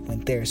the heat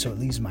went there, so it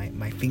leaves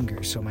my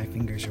fingers. So my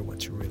fingers are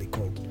what's really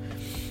cold,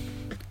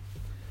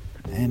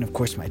 and of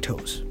course my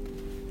toes.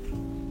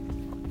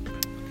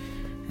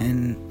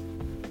 And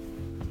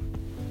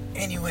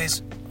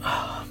anyways,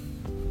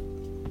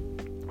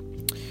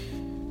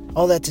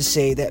 all that to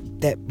say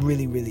that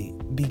really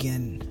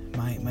began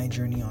my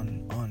journey on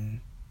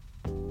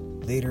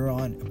later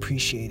on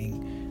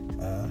appreciating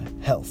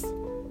health,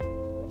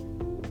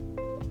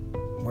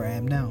 where I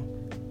am now.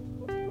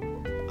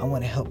 I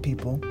want to help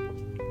people.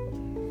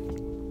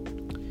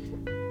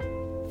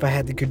 If I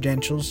had the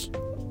credentials,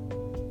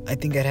 I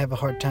think I'd have a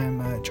hard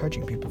time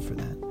charging people for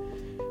that.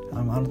 I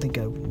don't think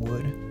I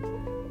would.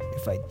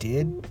 If I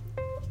did,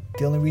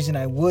 the only reason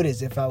I would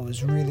is if I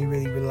was really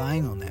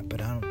relying on that. But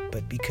I don't.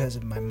 But because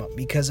of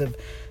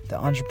the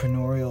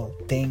entrepreneurial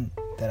thing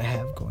that I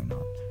have going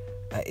on,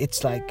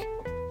 it's like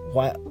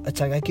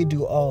I could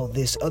do all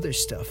this other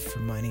stuff for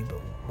money, but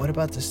what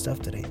about the stuff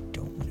that I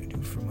don't want to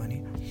do for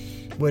money?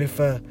 What if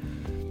I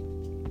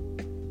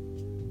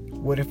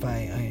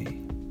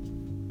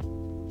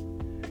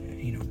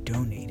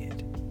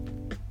donated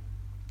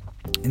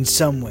in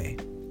some way?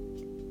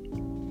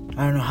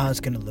 I don't know how it's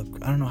gonna look.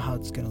 I don't know how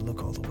it's gonna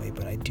look all the way,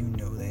 but I do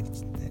know that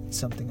it's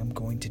something I'm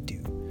going to do.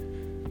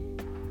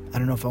 I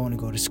don't know if I want to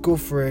go to school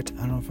for it.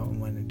 I don't know if I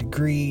want a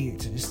degree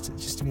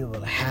just to be able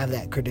to have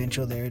that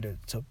credential there,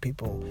 so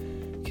people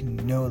can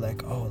know,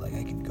 like, oh, like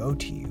I can go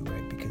to you,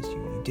 right? Because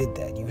you did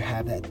that. You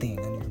have that thing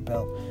under your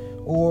belt.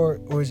 Or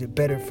is it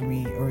better for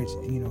me? Or is,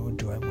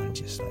 do I want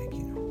to just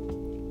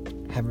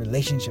have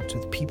relationships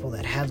with people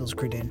that have those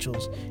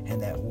credentials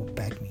and that will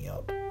back me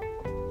up?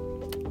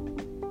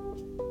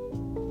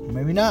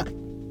 Maybe not.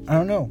 I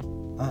don't know.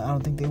 I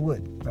don't think they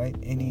would, right?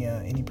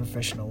 Any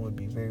professional would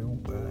be very,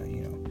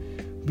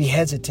 be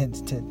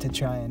hesitant to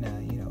try and,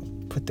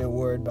 put their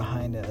word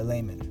behind a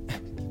layman.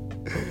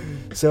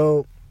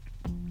 So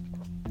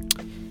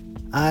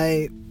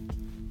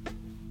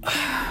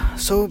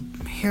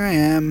here I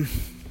am.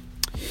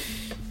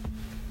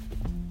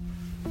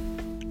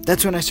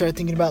 That's when I started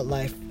thinking about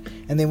life.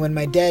 And then when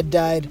my dad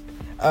died,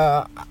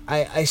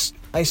 I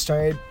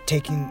started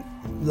taking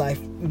life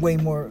way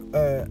more,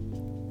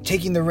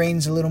 taking the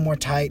reins a little more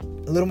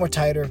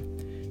tighter.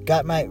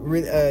 Got my,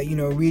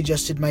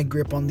 readjusted my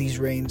grip on these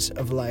reins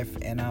of life,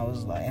 and I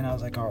was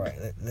like, all right,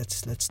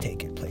 let's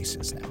take it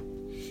places now,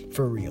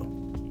 for real.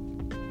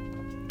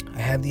 I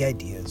have the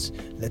ideas,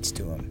 let's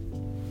do them.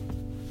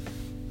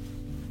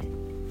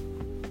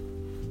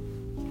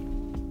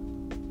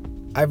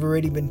 I've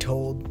already been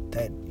told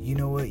that, you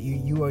know what,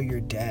 you are your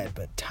dad,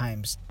 but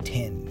times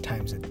 10,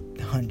 times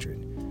 100.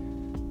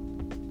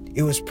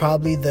 It was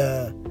probably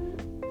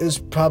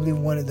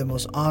one of the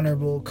most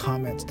honorable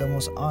comments, the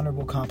most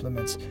honorable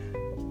compliments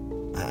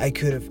I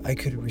could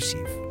have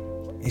received,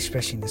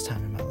 especially in this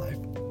time in my life.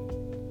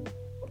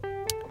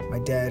 My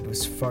dad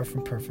was far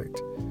from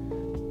perfect,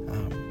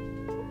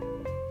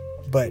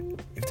 but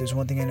if there's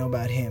one thing I know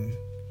about him,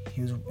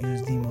 he was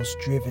the most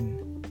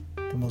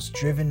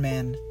driven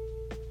man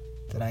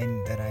that I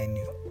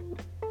knew.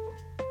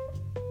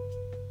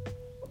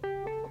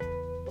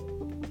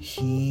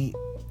 He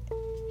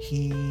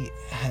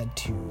had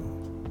to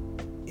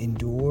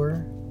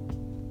endure,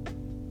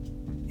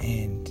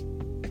 and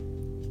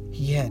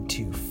he had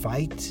to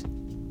fight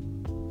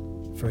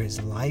for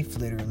his life,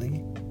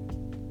 literally,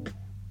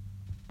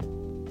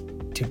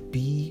 to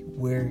be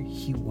where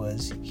he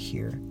was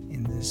here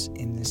in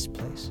this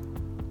place.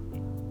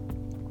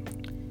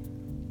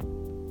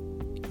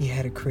 He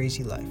had a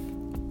crazy life,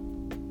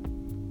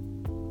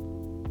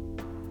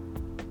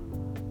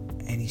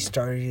 and he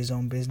started his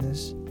own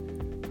business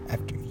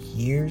after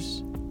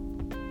years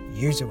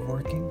of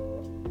working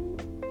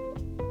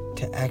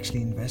to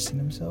actually invest in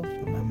himself.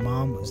 And my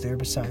mom was there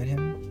beside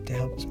him to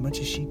help as much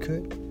as she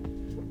could,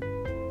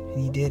 and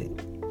he did it.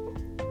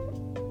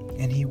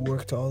 And he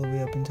worked all the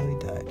way up until he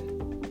died.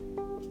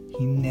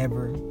 He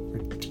never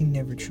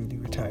truly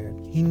retired.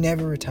 He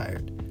never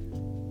retired.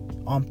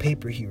 On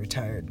paper he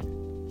retired,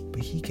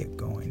 but he kept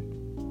going.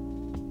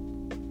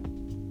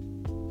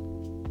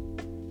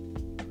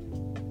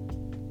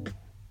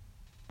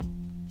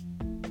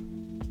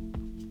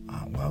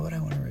 Why would I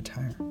want to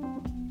retire?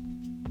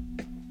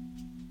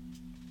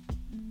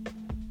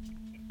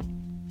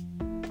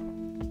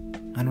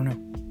 I don't know.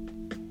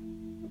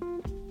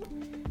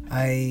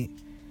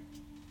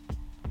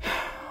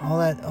 All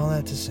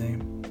that to say,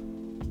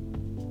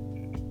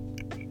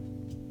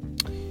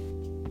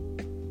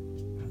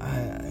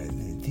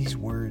 these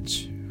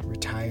words,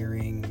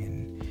 retiring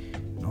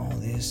and all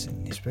this,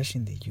 and especially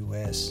in the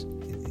U.S.,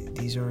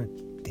 these are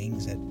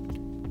things that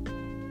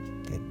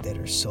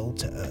are sold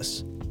to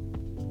us.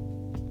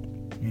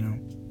 You know,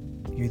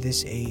 you're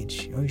this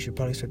age. Oh, you should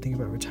probably start thinking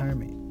about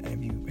retirement.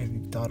 Have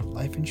you thought of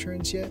life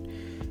insurance yet?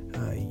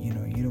 You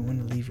don't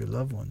want to leave your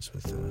loved ones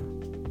with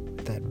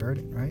that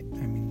burden, right?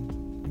 I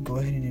mean, go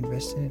ahead and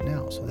invest in it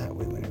now, so that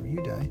way, whenever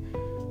you die,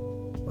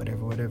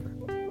 whatever.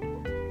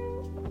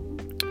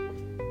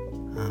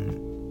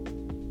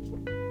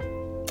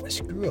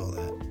 Screw all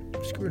that.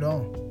 Screw it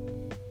all.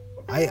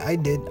 I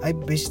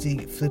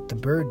basically flipped the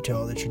bird to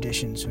all the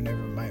traditions whenever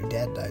my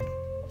dad died,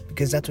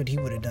 because that's what he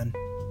would have done.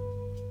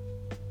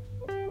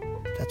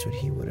 That's what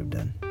he would have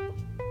done.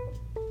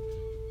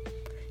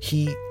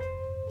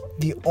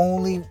 The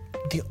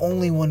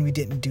only one we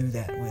didn't do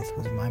that with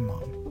was my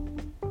mom.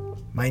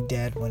 My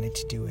dad wanted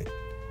to do it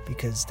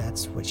because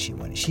that's what she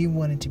wanted. She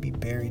wanted to be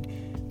buried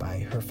by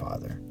her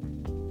father,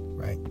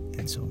 right?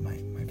 And so my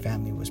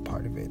family was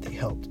part of it. They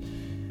helped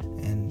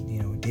and,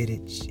 did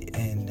it.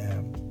 And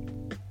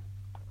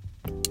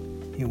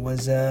it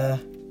was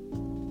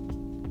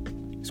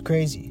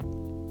crazy.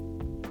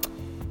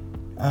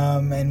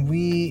 And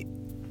we,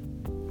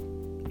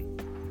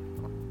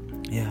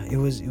 yeah, it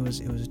was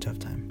a tough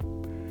time,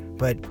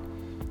 but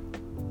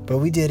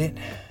we did it.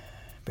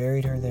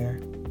 Buried her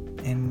there.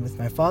 And with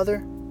my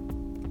father,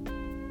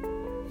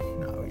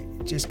 no,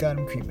 we just got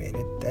him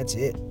cremated. That's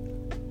it.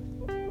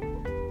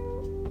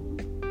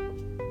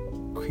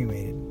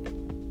 Cremated.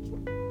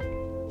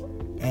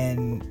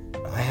 And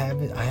I have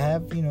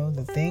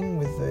the thing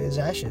with his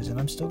ashes, and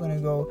I'm still gonna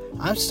go.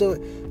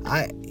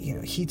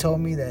 He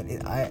told me that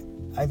I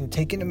either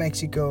take him to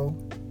Mexico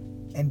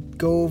and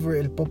go over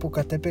El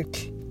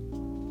Popocatépetl,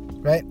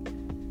 right?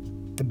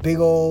 The big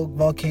old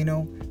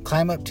volcano,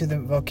 climb up to the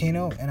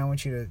volcano, and I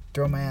want you to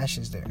throw my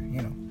ashes there,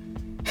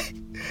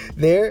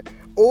 there,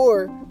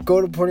 or go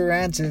to Port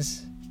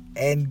Aransas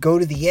and go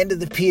to the end of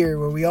the pier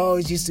where we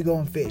always used to go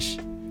and fish,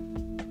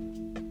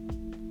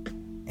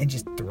 and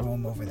just throw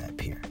them over that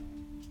pier.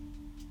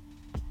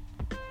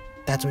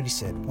 That's what he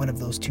said. One of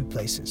those two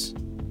places.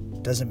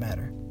 Doesn't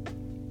matter.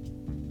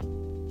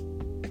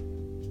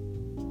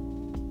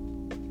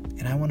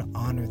 And I want to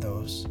honor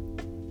those.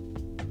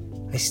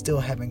 I still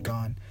haven't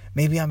gone.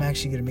 Maybe I'm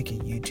actually going to make a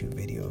YouTube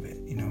video of it,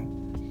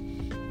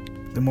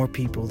 The more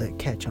people that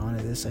catch on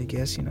to this, I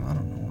guess, I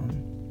don't know.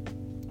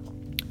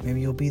 Maybe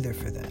you'll be there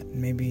for that.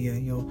 Maybe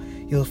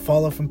you'll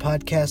follow from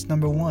podcast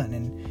number 1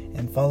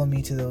 and follow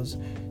me to those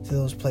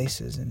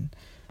places. And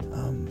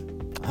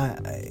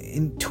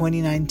in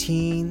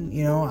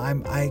 2019,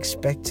 I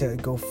expect to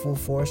go full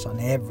force on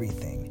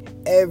everything.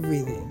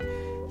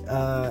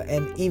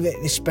 And even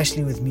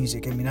especially with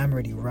music. I mean, I've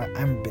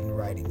been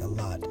writing a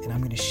lot, and I'm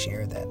going to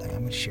share that. I'm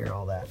going to share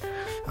all that.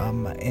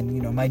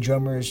 And my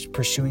drummer is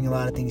pursuing a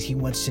lot of things he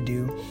wants to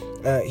do.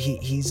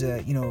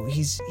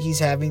 He's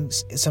having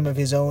some of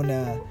his own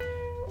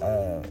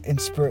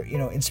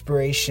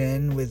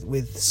inspiration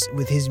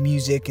with his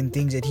music and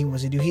things that he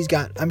wants to do.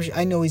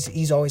 I know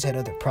he's always had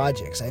other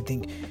projects. I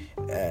think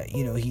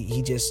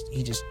he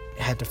just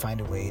had to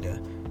find a way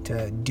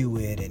to do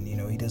it, and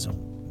he doesn't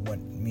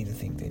want me to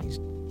think that he's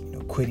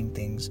quitting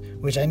things,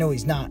 which I know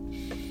he's not.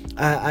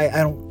 I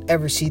don't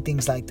ever see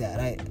things like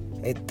that.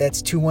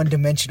 That's too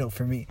one-dimensional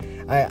for me.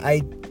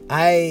 I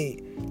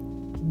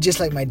just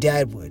like my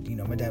dad would.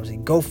 My dad was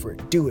saying, go for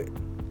it, do it.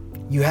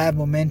 You have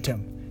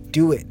momentum,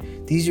 do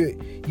it. These are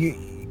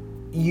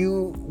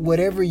you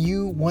whatever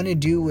you want to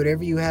do,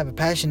 whatever you have a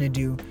passion to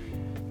do.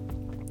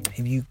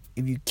 If you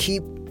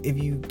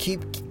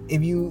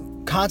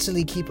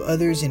constantly keep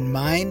others in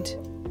mind,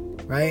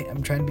 right?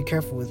 I'm trying to be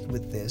careful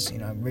with this.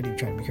 I'm really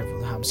trying to be careful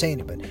with how I'm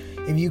saying it. But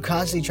if you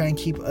constantly try and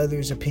keep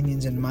others'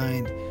 opinions in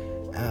mind,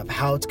 of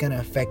how it's going to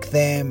affect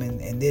them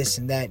and this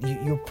and that,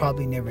 you'll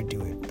probably never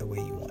do it the way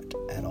you want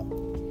at all.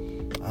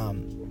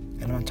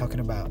 And I'm talking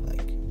about,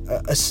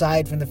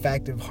 aside from the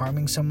fact of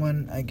harming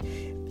someone,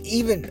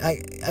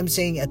 I'm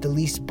saying at the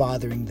least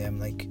bothering them.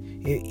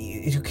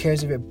 Who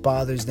cares if it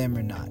bothers them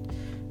or not?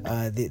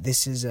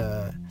 This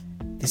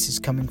is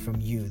coming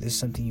from you. This is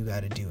something you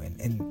got to do.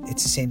 And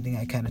it's the same thing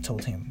I kind of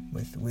told him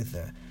with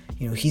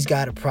he's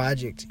got a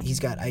project,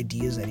 he's got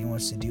ideas that he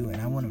wants to do, and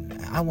I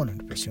want him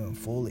to pursue them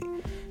fully.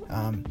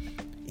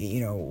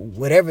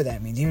 Whatever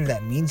that means, even if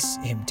that means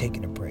him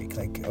taking a break,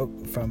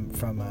 from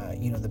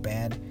the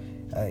band,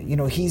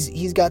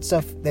 he's got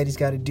stuff that he's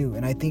got to do,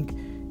 and I think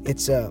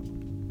it's in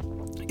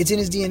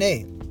his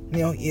DNA.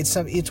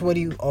 It's what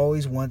he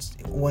always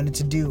wanted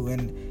to do,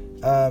 and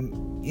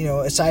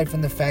aside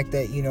from the fact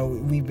that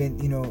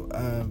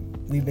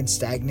we've been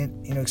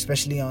stagnant,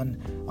 especially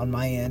on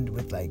my end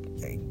with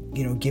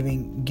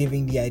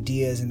giving the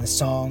ideas and the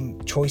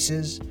song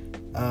choices.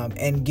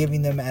 And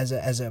giving them as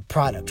a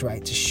product,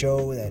 right, to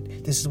show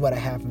that this is what I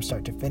have from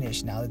start to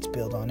finish. Now let's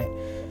build on it.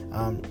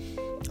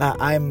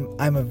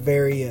 I'm a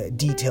very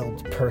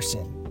detailed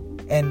person,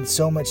 and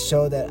so much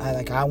so that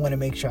I want to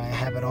make sure I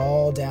have it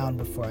all down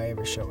before I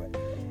ever show it.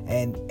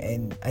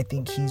 And I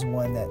think he's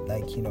one that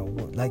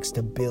likes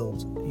to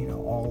build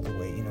all the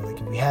way.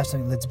 If we have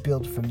something, let's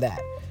build from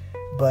that.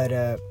 But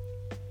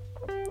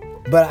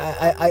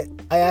I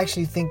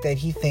actually think that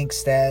he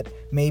thinks that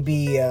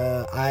maybe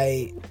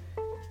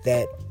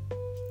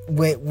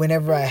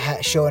whenever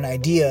I show an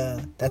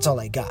idea, that's all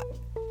I got.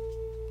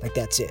 Like,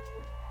 that's it,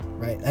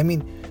 right? I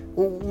mean,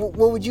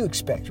 what would you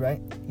expect,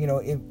 right? You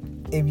know,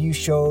 if you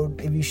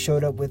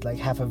showed up with like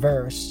half a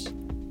verse,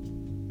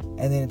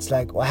 and then it's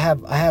like, well,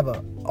 I have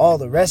all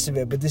the rest of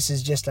it, but this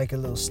is just like a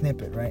little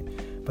snippet, right?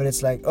 But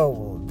it's like, oh,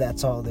 well,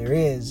 that's all there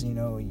is, you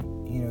know,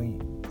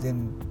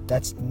 then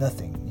that's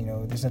nothing, you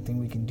know, there's nothing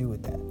we can do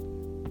with that,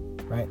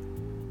 right?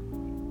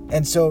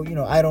 And so, you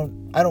know, I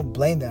don't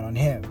blame that on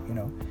him, you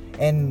know,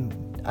 and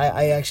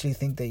I actually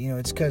think that, you know,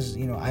 it's because,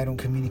 you know, I don't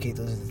communicate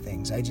those other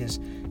things. I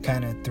just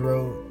kind of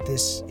throw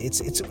this.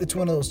 It's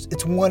one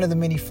of the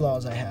many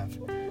flaws I have,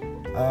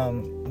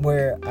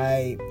 where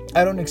I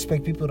don't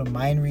expect people to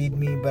mind read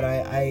me, but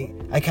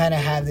I kind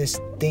of have this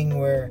thing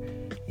where,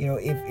 you know,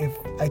 if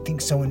I think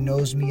someone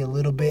knows me a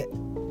little bit,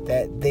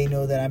 that they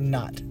know that I'm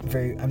not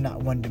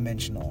one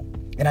dimensional.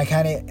 And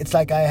it's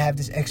like I have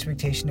this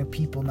expectation of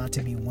people not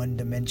to be one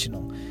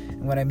dimensional.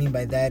 And what I mean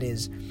by that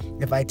is,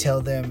 if I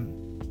tell them,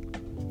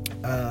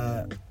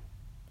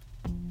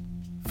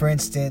 for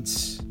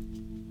instance,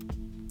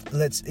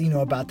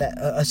 about that,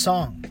 a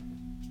song.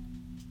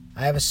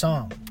 I have a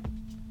song,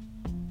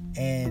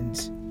 and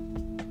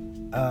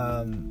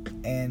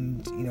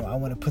you know, I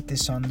want to put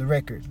this on the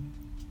record,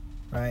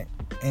 right?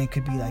 And it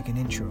could be like an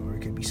intro, or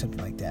it could be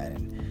something like that,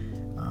 and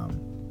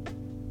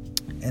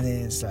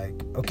then it's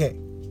like, okay,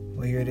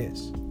 well, here it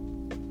is,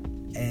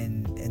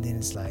 and then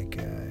it's like,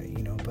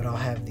 you know, but I'll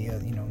have the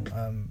other, you know,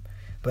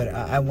 but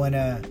I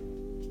wanna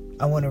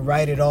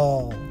write it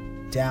all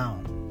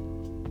down,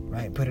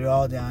 right? Put it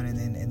all down, and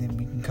then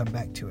we can come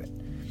back to it.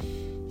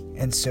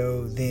 And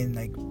so then,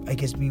 like, I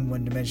guess being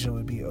one dimensional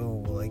would be,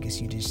 oh, well, I guess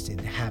you just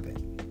didn't have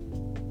it,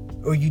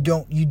 or you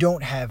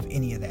don't have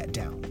any of that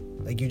down.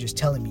 Like, you're just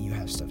telling me you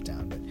have stuff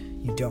down, but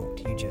you don't.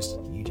 You just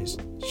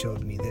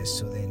showed me this,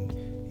 so then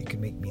it could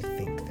make me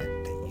think that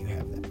you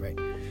have that, right?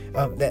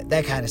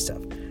 That kind of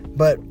stuff.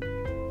 But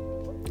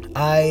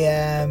I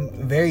am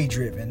very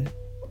driven.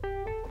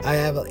 I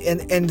have,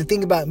 and the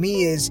thing about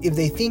me is, if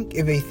they think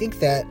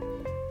that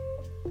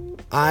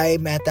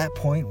I'm at that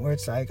point where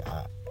it's like,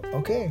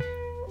 okay,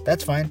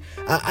 that's fine.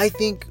 I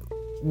think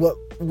what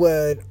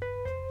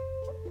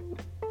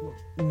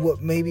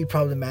may be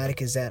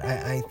problematic is that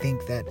I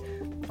think that,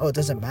 oh, it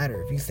doesn't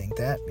matter if you think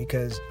that,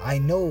 because I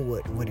know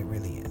what it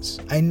really is.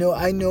 I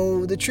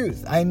know the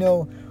truth. I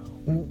know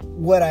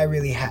what I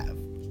really have.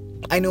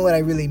 I know what I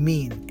really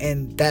mean,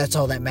 and that's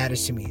all that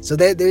matters to me. So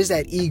there's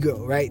that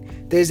ego, right?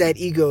 There's that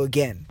ego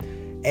again.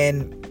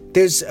 And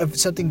there's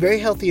something very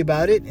healthy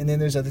about it, and then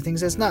there's other things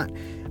that's not.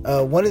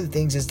 One of the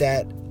things is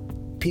that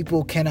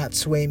people cannot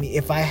sway me.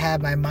 If I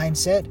have my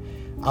mindset,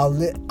 I'll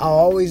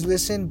always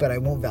listen, but I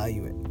won't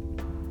value it.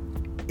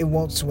 It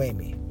won't sway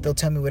me. They'll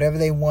tell me whatever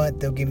they want.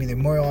 They'll give me their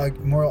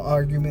moral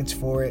arguments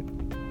for it,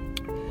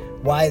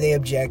 why they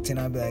object, and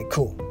I'll be like,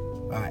 cool.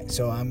 All right,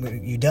 so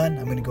you done?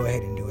 I'm gonna go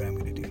ahead and do what I'm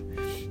gonna do.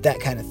 That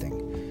kind of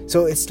thing.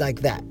 So it's like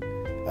that.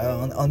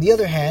 On the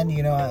other hand,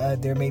 you know,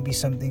 there may be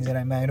some things that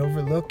I might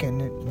overlook, and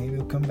maybe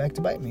it'll come back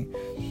to bite me.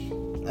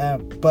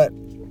 But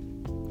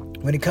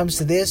when it comes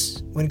to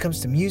this, when it comes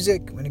to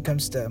music, when it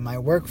comes to my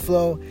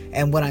workflow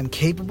and what I'm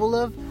capable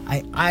of,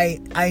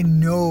 I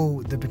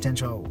know the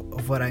potential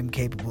of what I'm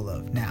capable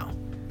of now.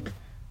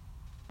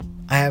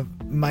 I have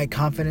my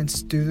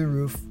confidence through the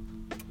roof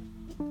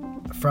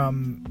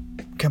from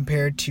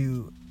compared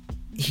to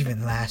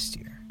even last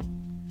year.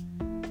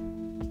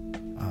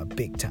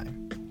 Big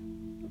time.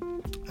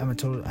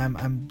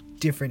 I'm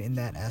different in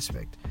that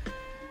aspect.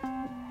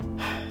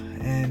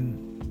 And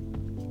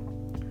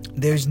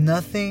there's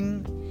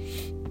nothing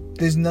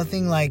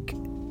like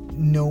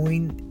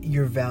knowing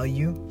your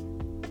value,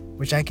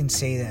 which I can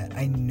say that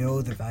I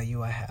know the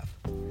value I have.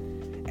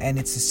 And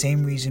it's the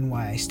same reason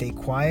why I stay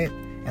quiet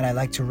and I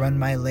like to run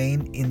my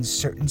lane in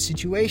certain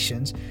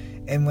situations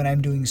and when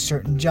I'm doing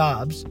certain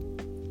jobs,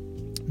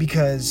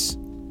 because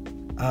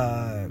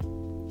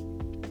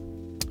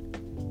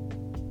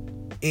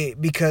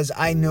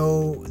I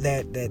know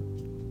that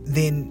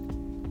then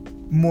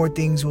more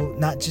things will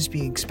not just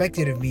be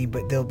expected of me,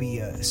 but they'll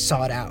be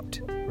sought out,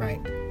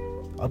 right?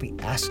 I'll be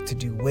asked to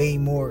do way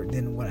more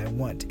than what I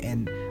want,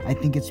 and I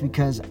think it's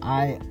because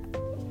I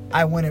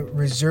want to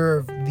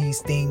reserve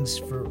these things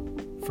for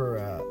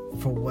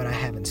what I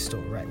have in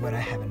store, right? What I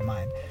have in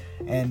mind.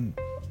 And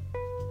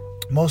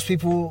most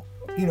people,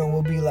 you know,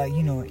 will be like,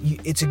 you know,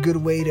 it's a good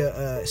way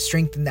to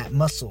strengthen that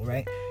muscle,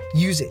 right?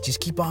 Use it.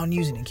 Just keep on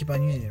using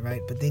it,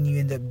 right? But then you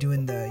end up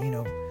doing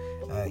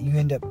you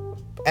end up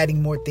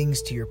adding more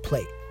things to your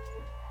plate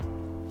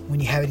when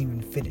you haven't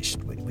even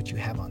finished what you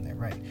have on there,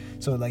 right?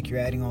 So like you're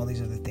adding all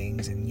these other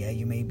things, and yeah,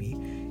 you may be,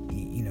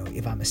 you know,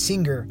 if I'm a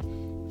singer,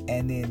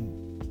 and then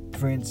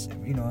for instance,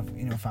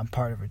 if I'm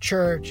part of a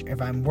church,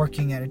 if I'm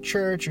working at a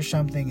church or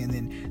something, and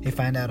then they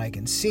find out I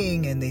can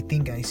sing and they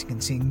think I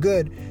can sing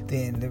good,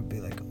 then they'll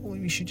be like, oh,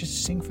 you should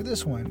just sing for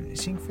this one,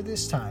 sing for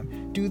this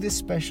time, do this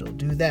special,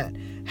 do that,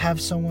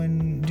 have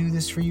someone do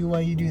this for you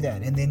while you do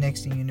that. And then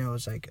next thing you know,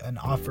 it's like an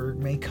offer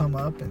may come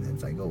up, and then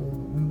it's like, oh,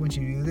 we want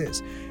you to do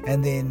this,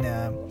 and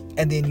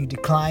then you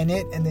decline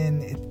it, and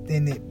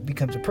then it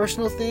becomes a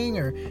personal thing,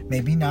 or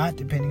maybe not,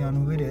 depending on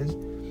who it is.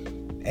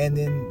 And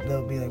then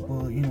they'll be like,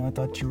 well, I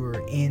thought you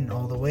were in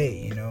all the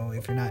way.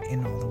 If you're not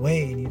in all the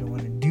way and you don't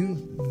want to do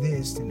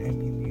this, then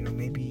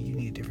maybe you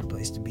need a different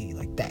place to be,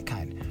 like that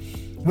kind.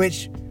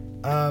 Which,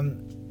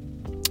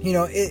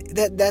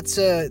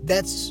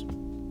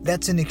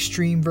 that's an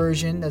extreme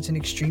version. That's an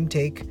extreme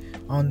take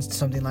on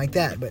something like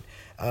that. But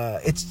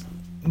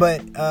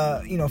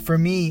for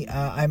me,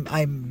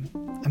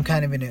 I'm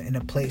kind of in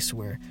a place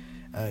where,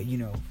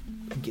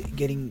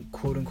 getting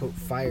quote unquote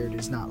fired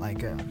is not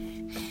like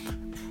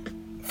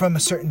from a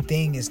certain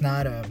thing is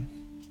not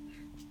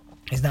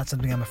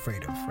something I'm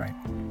afraid of, right?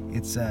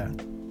 It's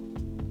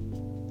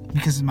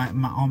because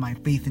all my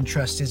faith and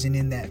trust isn't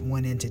in that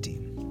one entity,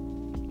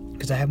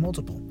 because I have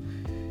multiple,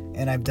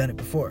 and I've done it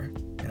before,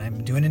 and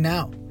I'm doing it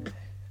now.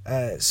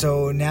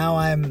 So now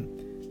I am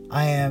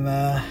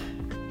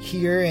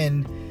here,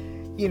 and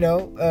even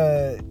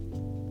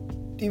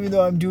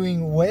though I'm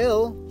doing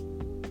well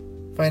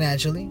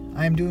financially,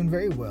 I am doing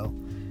very well.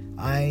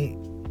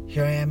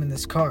 Here I am in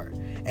this car,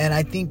 and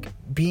I think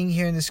being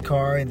here in this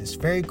car in this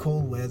very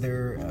cold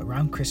weather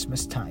around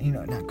Christmas time,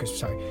 not Christmas,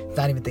 sorry,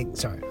 not even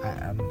sorry,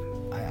 I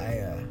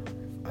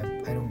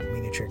don't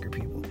mean to trigger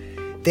people.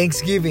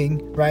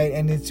 Thanksgiving, right?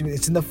 And it's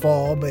in the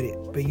fall, but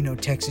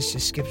Texas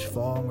just skips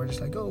fall, and we're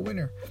just like, oh,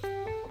 winter.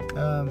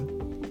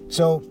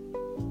 So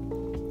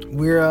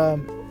we're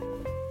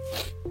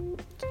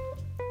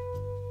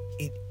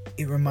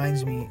it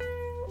reminds me,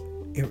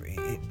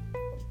 it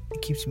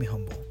keeps me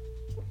humble.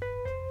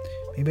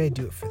 Maybe I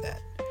do it for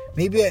that.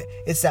 Maybe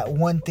it's that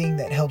one thing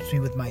that helps me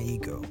with my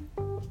ego.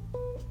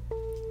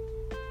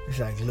 It's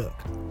like, look,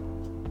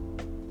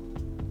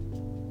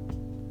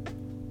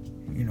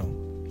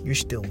 you're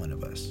still one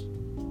of us.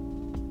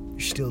 You're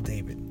still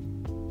David.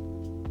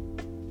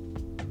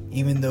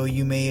 Even though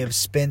you may have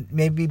spent,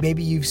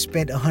 maybe you've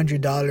spent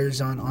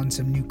 $100 on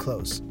some new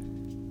clothes,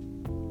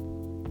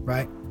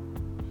 right?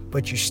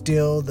 But you're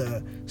still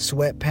the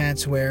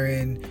sweatpants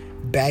wearing,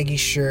 baggy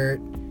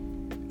shirt,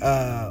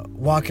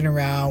 walking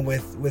around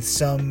with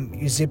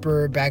some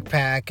zipper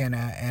backpack and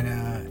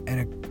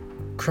a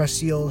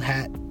crusty old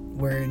hat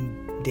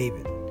wearing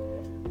David.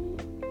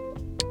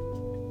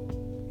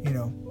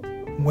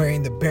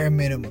 Wearing the bare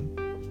minimum.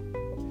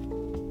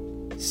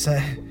 So,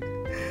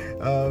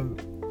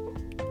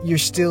 you're.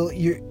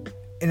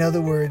 In other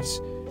words,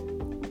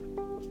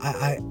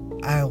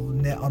 I'll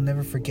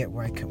never forget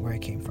where I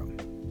came from.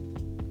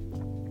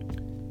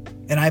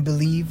 And I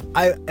believe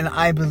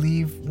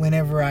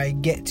whenever I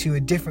get to a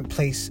different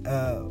place,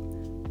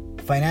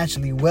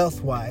 financially,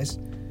 wealth-wise,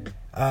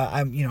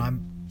 I'm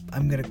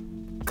gonna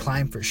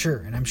climb for sure.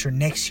 And I'm sure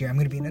next year I'm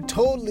gonna be in a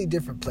totally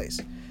different place.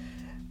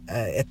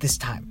 At this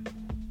time,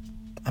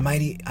 I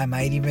might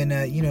even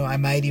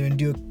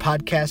do a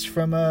podcast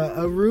from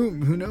a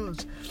room. Who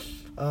knows?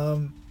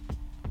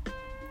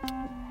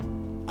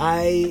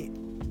 I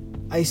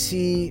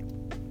see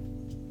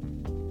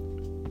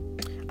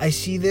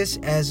this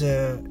as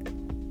a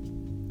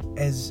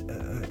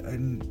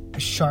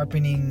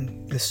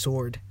sharpening the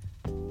sword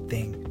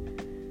thing.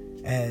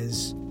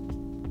 As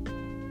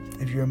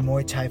if you're a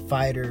Muay Thai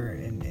fighter,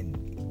 and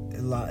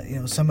a lot,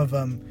 some of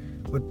them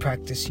would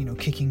practice,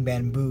 kicking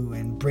bamboo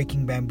and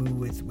breaking bamboo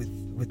with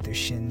their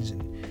shins,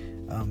 and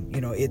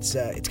it's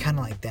kind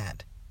of like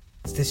that.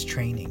 It's this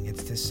training.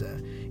 It's this.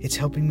 It's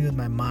helping me with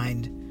my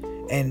mind,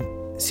 and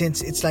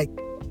since it's like,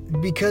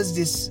 because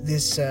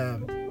this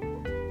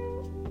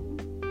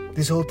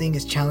whole thing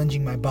is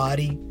challenging my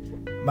body,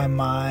 my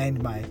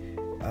mind,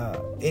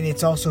 and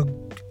it's also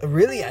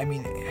really,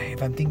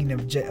 if I'm thinking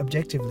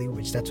objectively,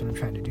 which that's what I'm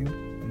trying to do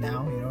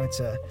now,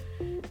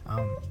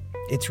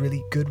 it's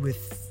really good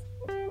with.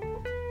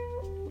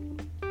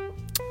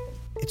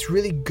 It's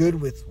really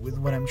good with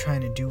what I'm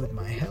trying to do with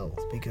my health,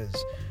 because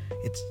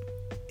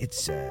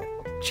it's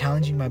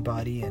challenging my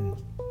body, and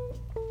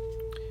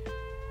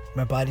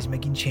my body's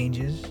making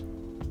changes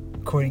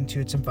according to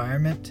its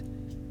environment.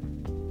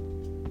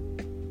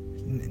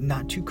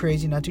 Not too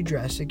crazy, not too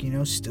drastic,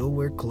 still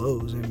wear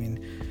clothes. I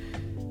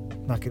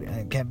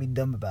can't be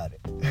dumb about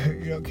it.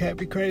 Can't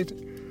be crazy.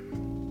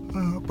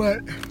 But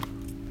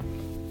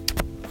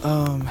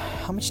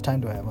how much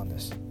time do I have on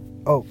this?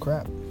 Oh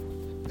crap.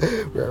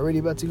 We're already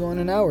about to go on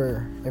an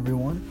hour,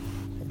 everyone.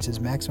 It says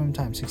maximum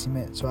time 60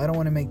 minutes. So I don't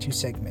want to make 2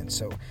 segments.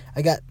 So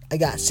I got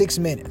 6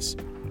 minutes.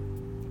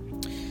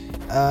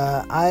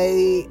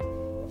 I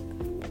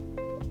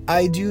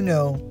do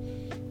know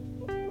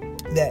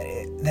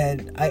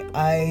that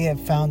I have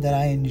found that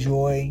I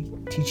enjoy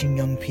teaching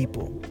young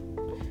people,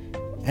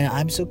 and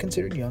I'm still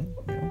considered young.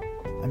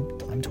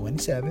 I'm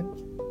 27.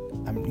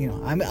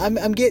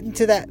 I'm getting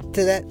to that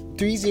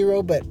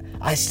 3-0, but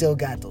I still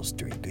got those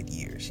 3 good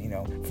years,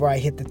 before I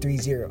hit the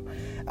 3-0.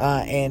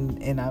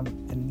 And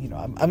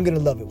I'm gonna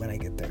love it when I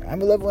get there. I'm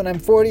gonna love it when I'm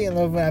 40 and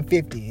love it when I'm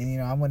 50. And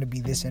I want to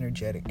be this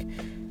energetic.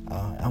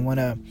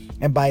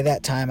 And by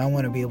that time, I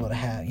want to be able to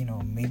have,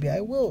 maybe I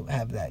will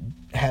have that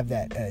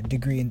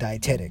degree in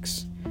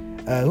dietetics.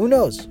 Who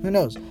knows?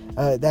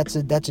 That's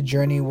a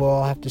journey we'll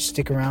all have to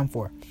stick around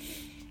for.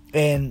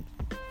 And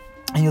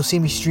And you'll see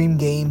me stream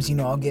games. I'm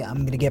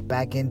gonna get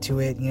back into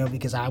it,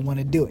 because I want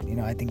to do it.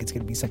 I think it's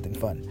gonna be something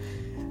fun.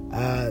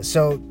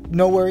 So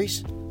no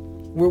worries.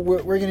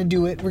 We're gonna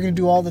do it. We're gonna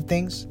do all the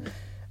things.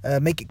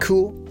 Make it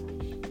cool.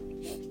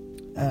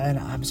 And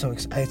I'm so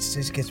excited. It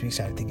just gets me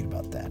excited thinking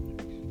about that.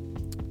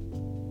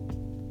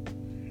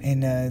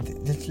 And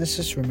let's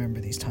just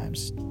remember these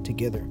times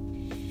together.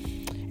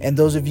 And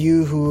those of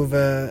you who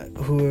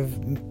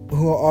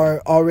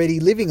are already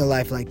living a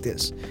life like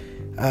this,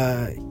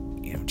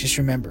 just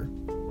remember,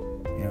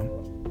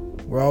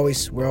 we're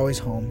always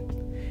home.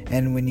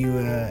 And when you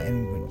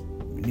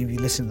when you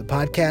listen to the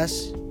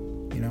podcast,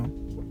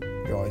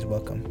 you're always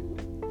welcome.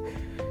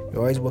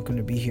 You're always welcome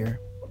to be here.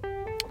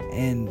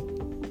 And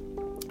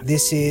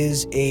this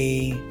is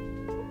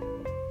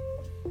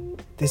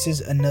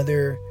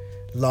another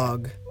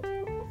log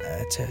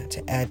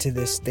to add to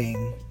this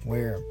thing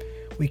where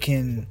we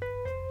can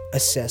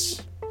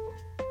assess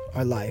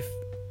our life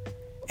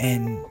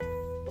and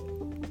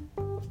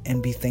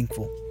be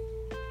thankful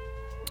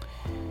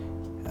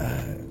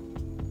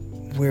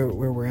where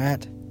we're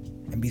at,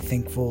 and be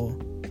thankful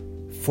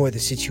for the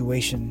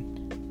situation,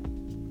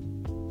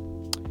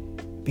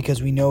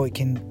 because we know it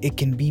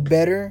can be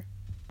better,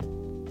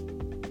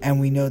 and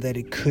we know that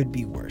it could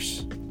be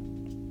worse.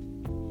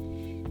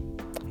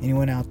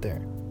 Anyone out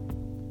there,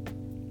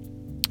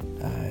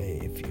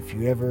 if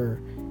you ever,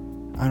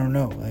 I don't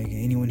know, like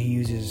anyone who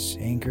uses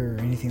Anchor or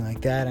anything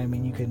like that, I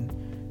mean, you can,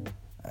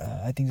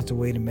 I think that's a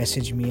way to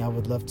message me. I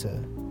would love to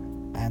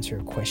answer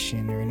a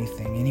question or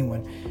anything.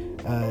 Anyone,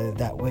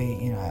 that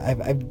way,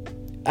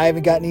 I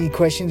haven't gotten any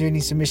questions or any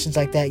submissions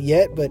like that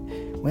yet, but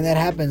when that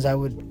happens, I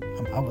would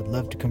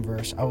love to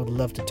converse. I would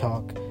love to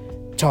talk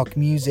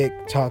music,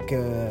 talk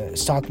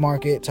stock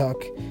market,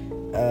 talk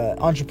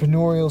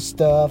entrepreneurial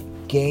stuff,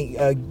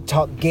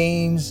 talk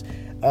games,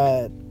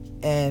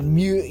 and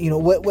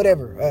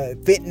whatever,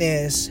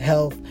 fitness,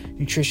 health,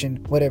 nutrition,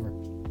 whatever.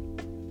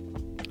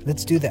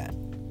 Let's do that.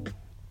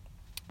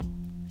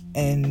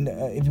 And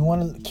if you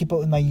want to keep up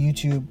with my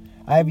YouTube,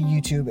 I have a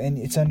YouTube, and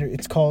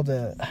it's called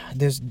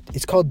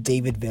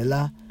David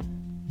Vela,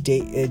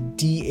 David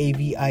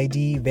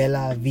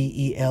Vela,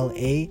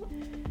 Vela,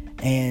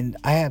 and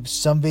I have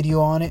some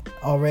video on it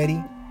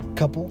already,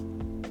 couple,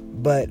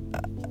 but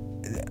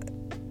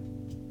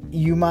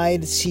you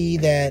might see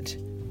that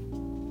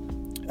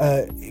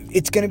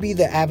it's gonna be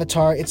the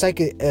avatar. It's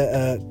like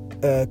a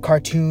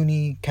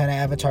cartoony kind of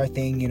avatar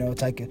thing,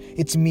 It's like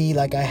it's me,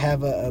 like I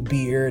have a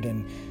beard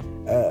and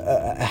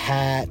a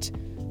hat,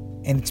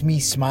 and it's me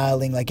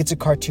smiling, like it's a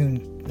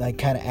cartoon, like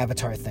kind of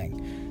avatar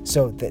thing.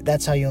 So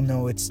that's how you'll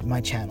know it's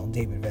my channel,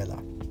 David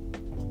Vela,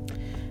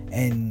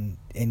 and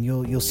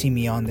you'll see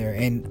me on there.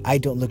 And I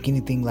don't look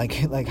anything like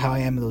how I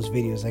am in those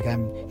videos. Like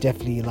I'm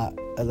definitely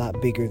a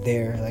lot bigger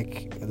there,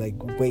 like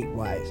weight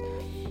wise.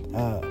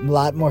 A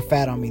lot more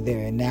fat on me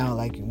there. And now,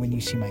 like when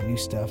you see my new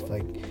stuff,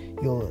 like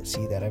you'll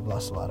see that I've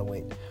lost a lot of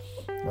weight,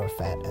 or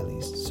fat at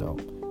least. So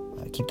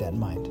keep that in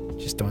mind.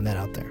 Just throwing that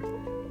out there.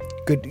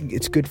 Good.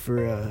 It's good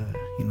for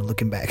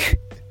looking back.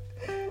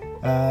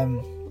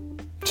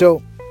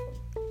 So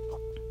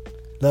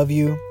love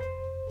you,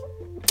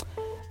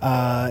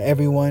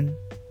 everyone.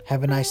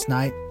 Have a nice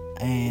night,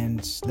 and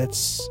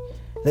let's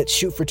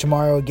shoot for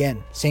tomorrow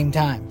again, same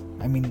time.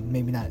 I mean,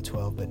 maybe not at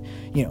 12, but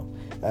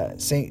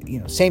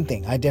same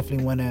thing. I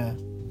definitely want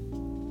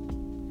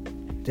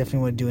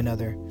to do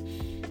another.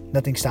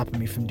 Nothing's stopping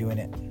me from doing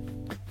it.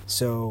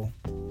 So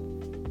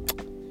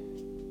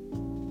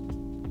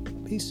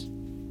peace.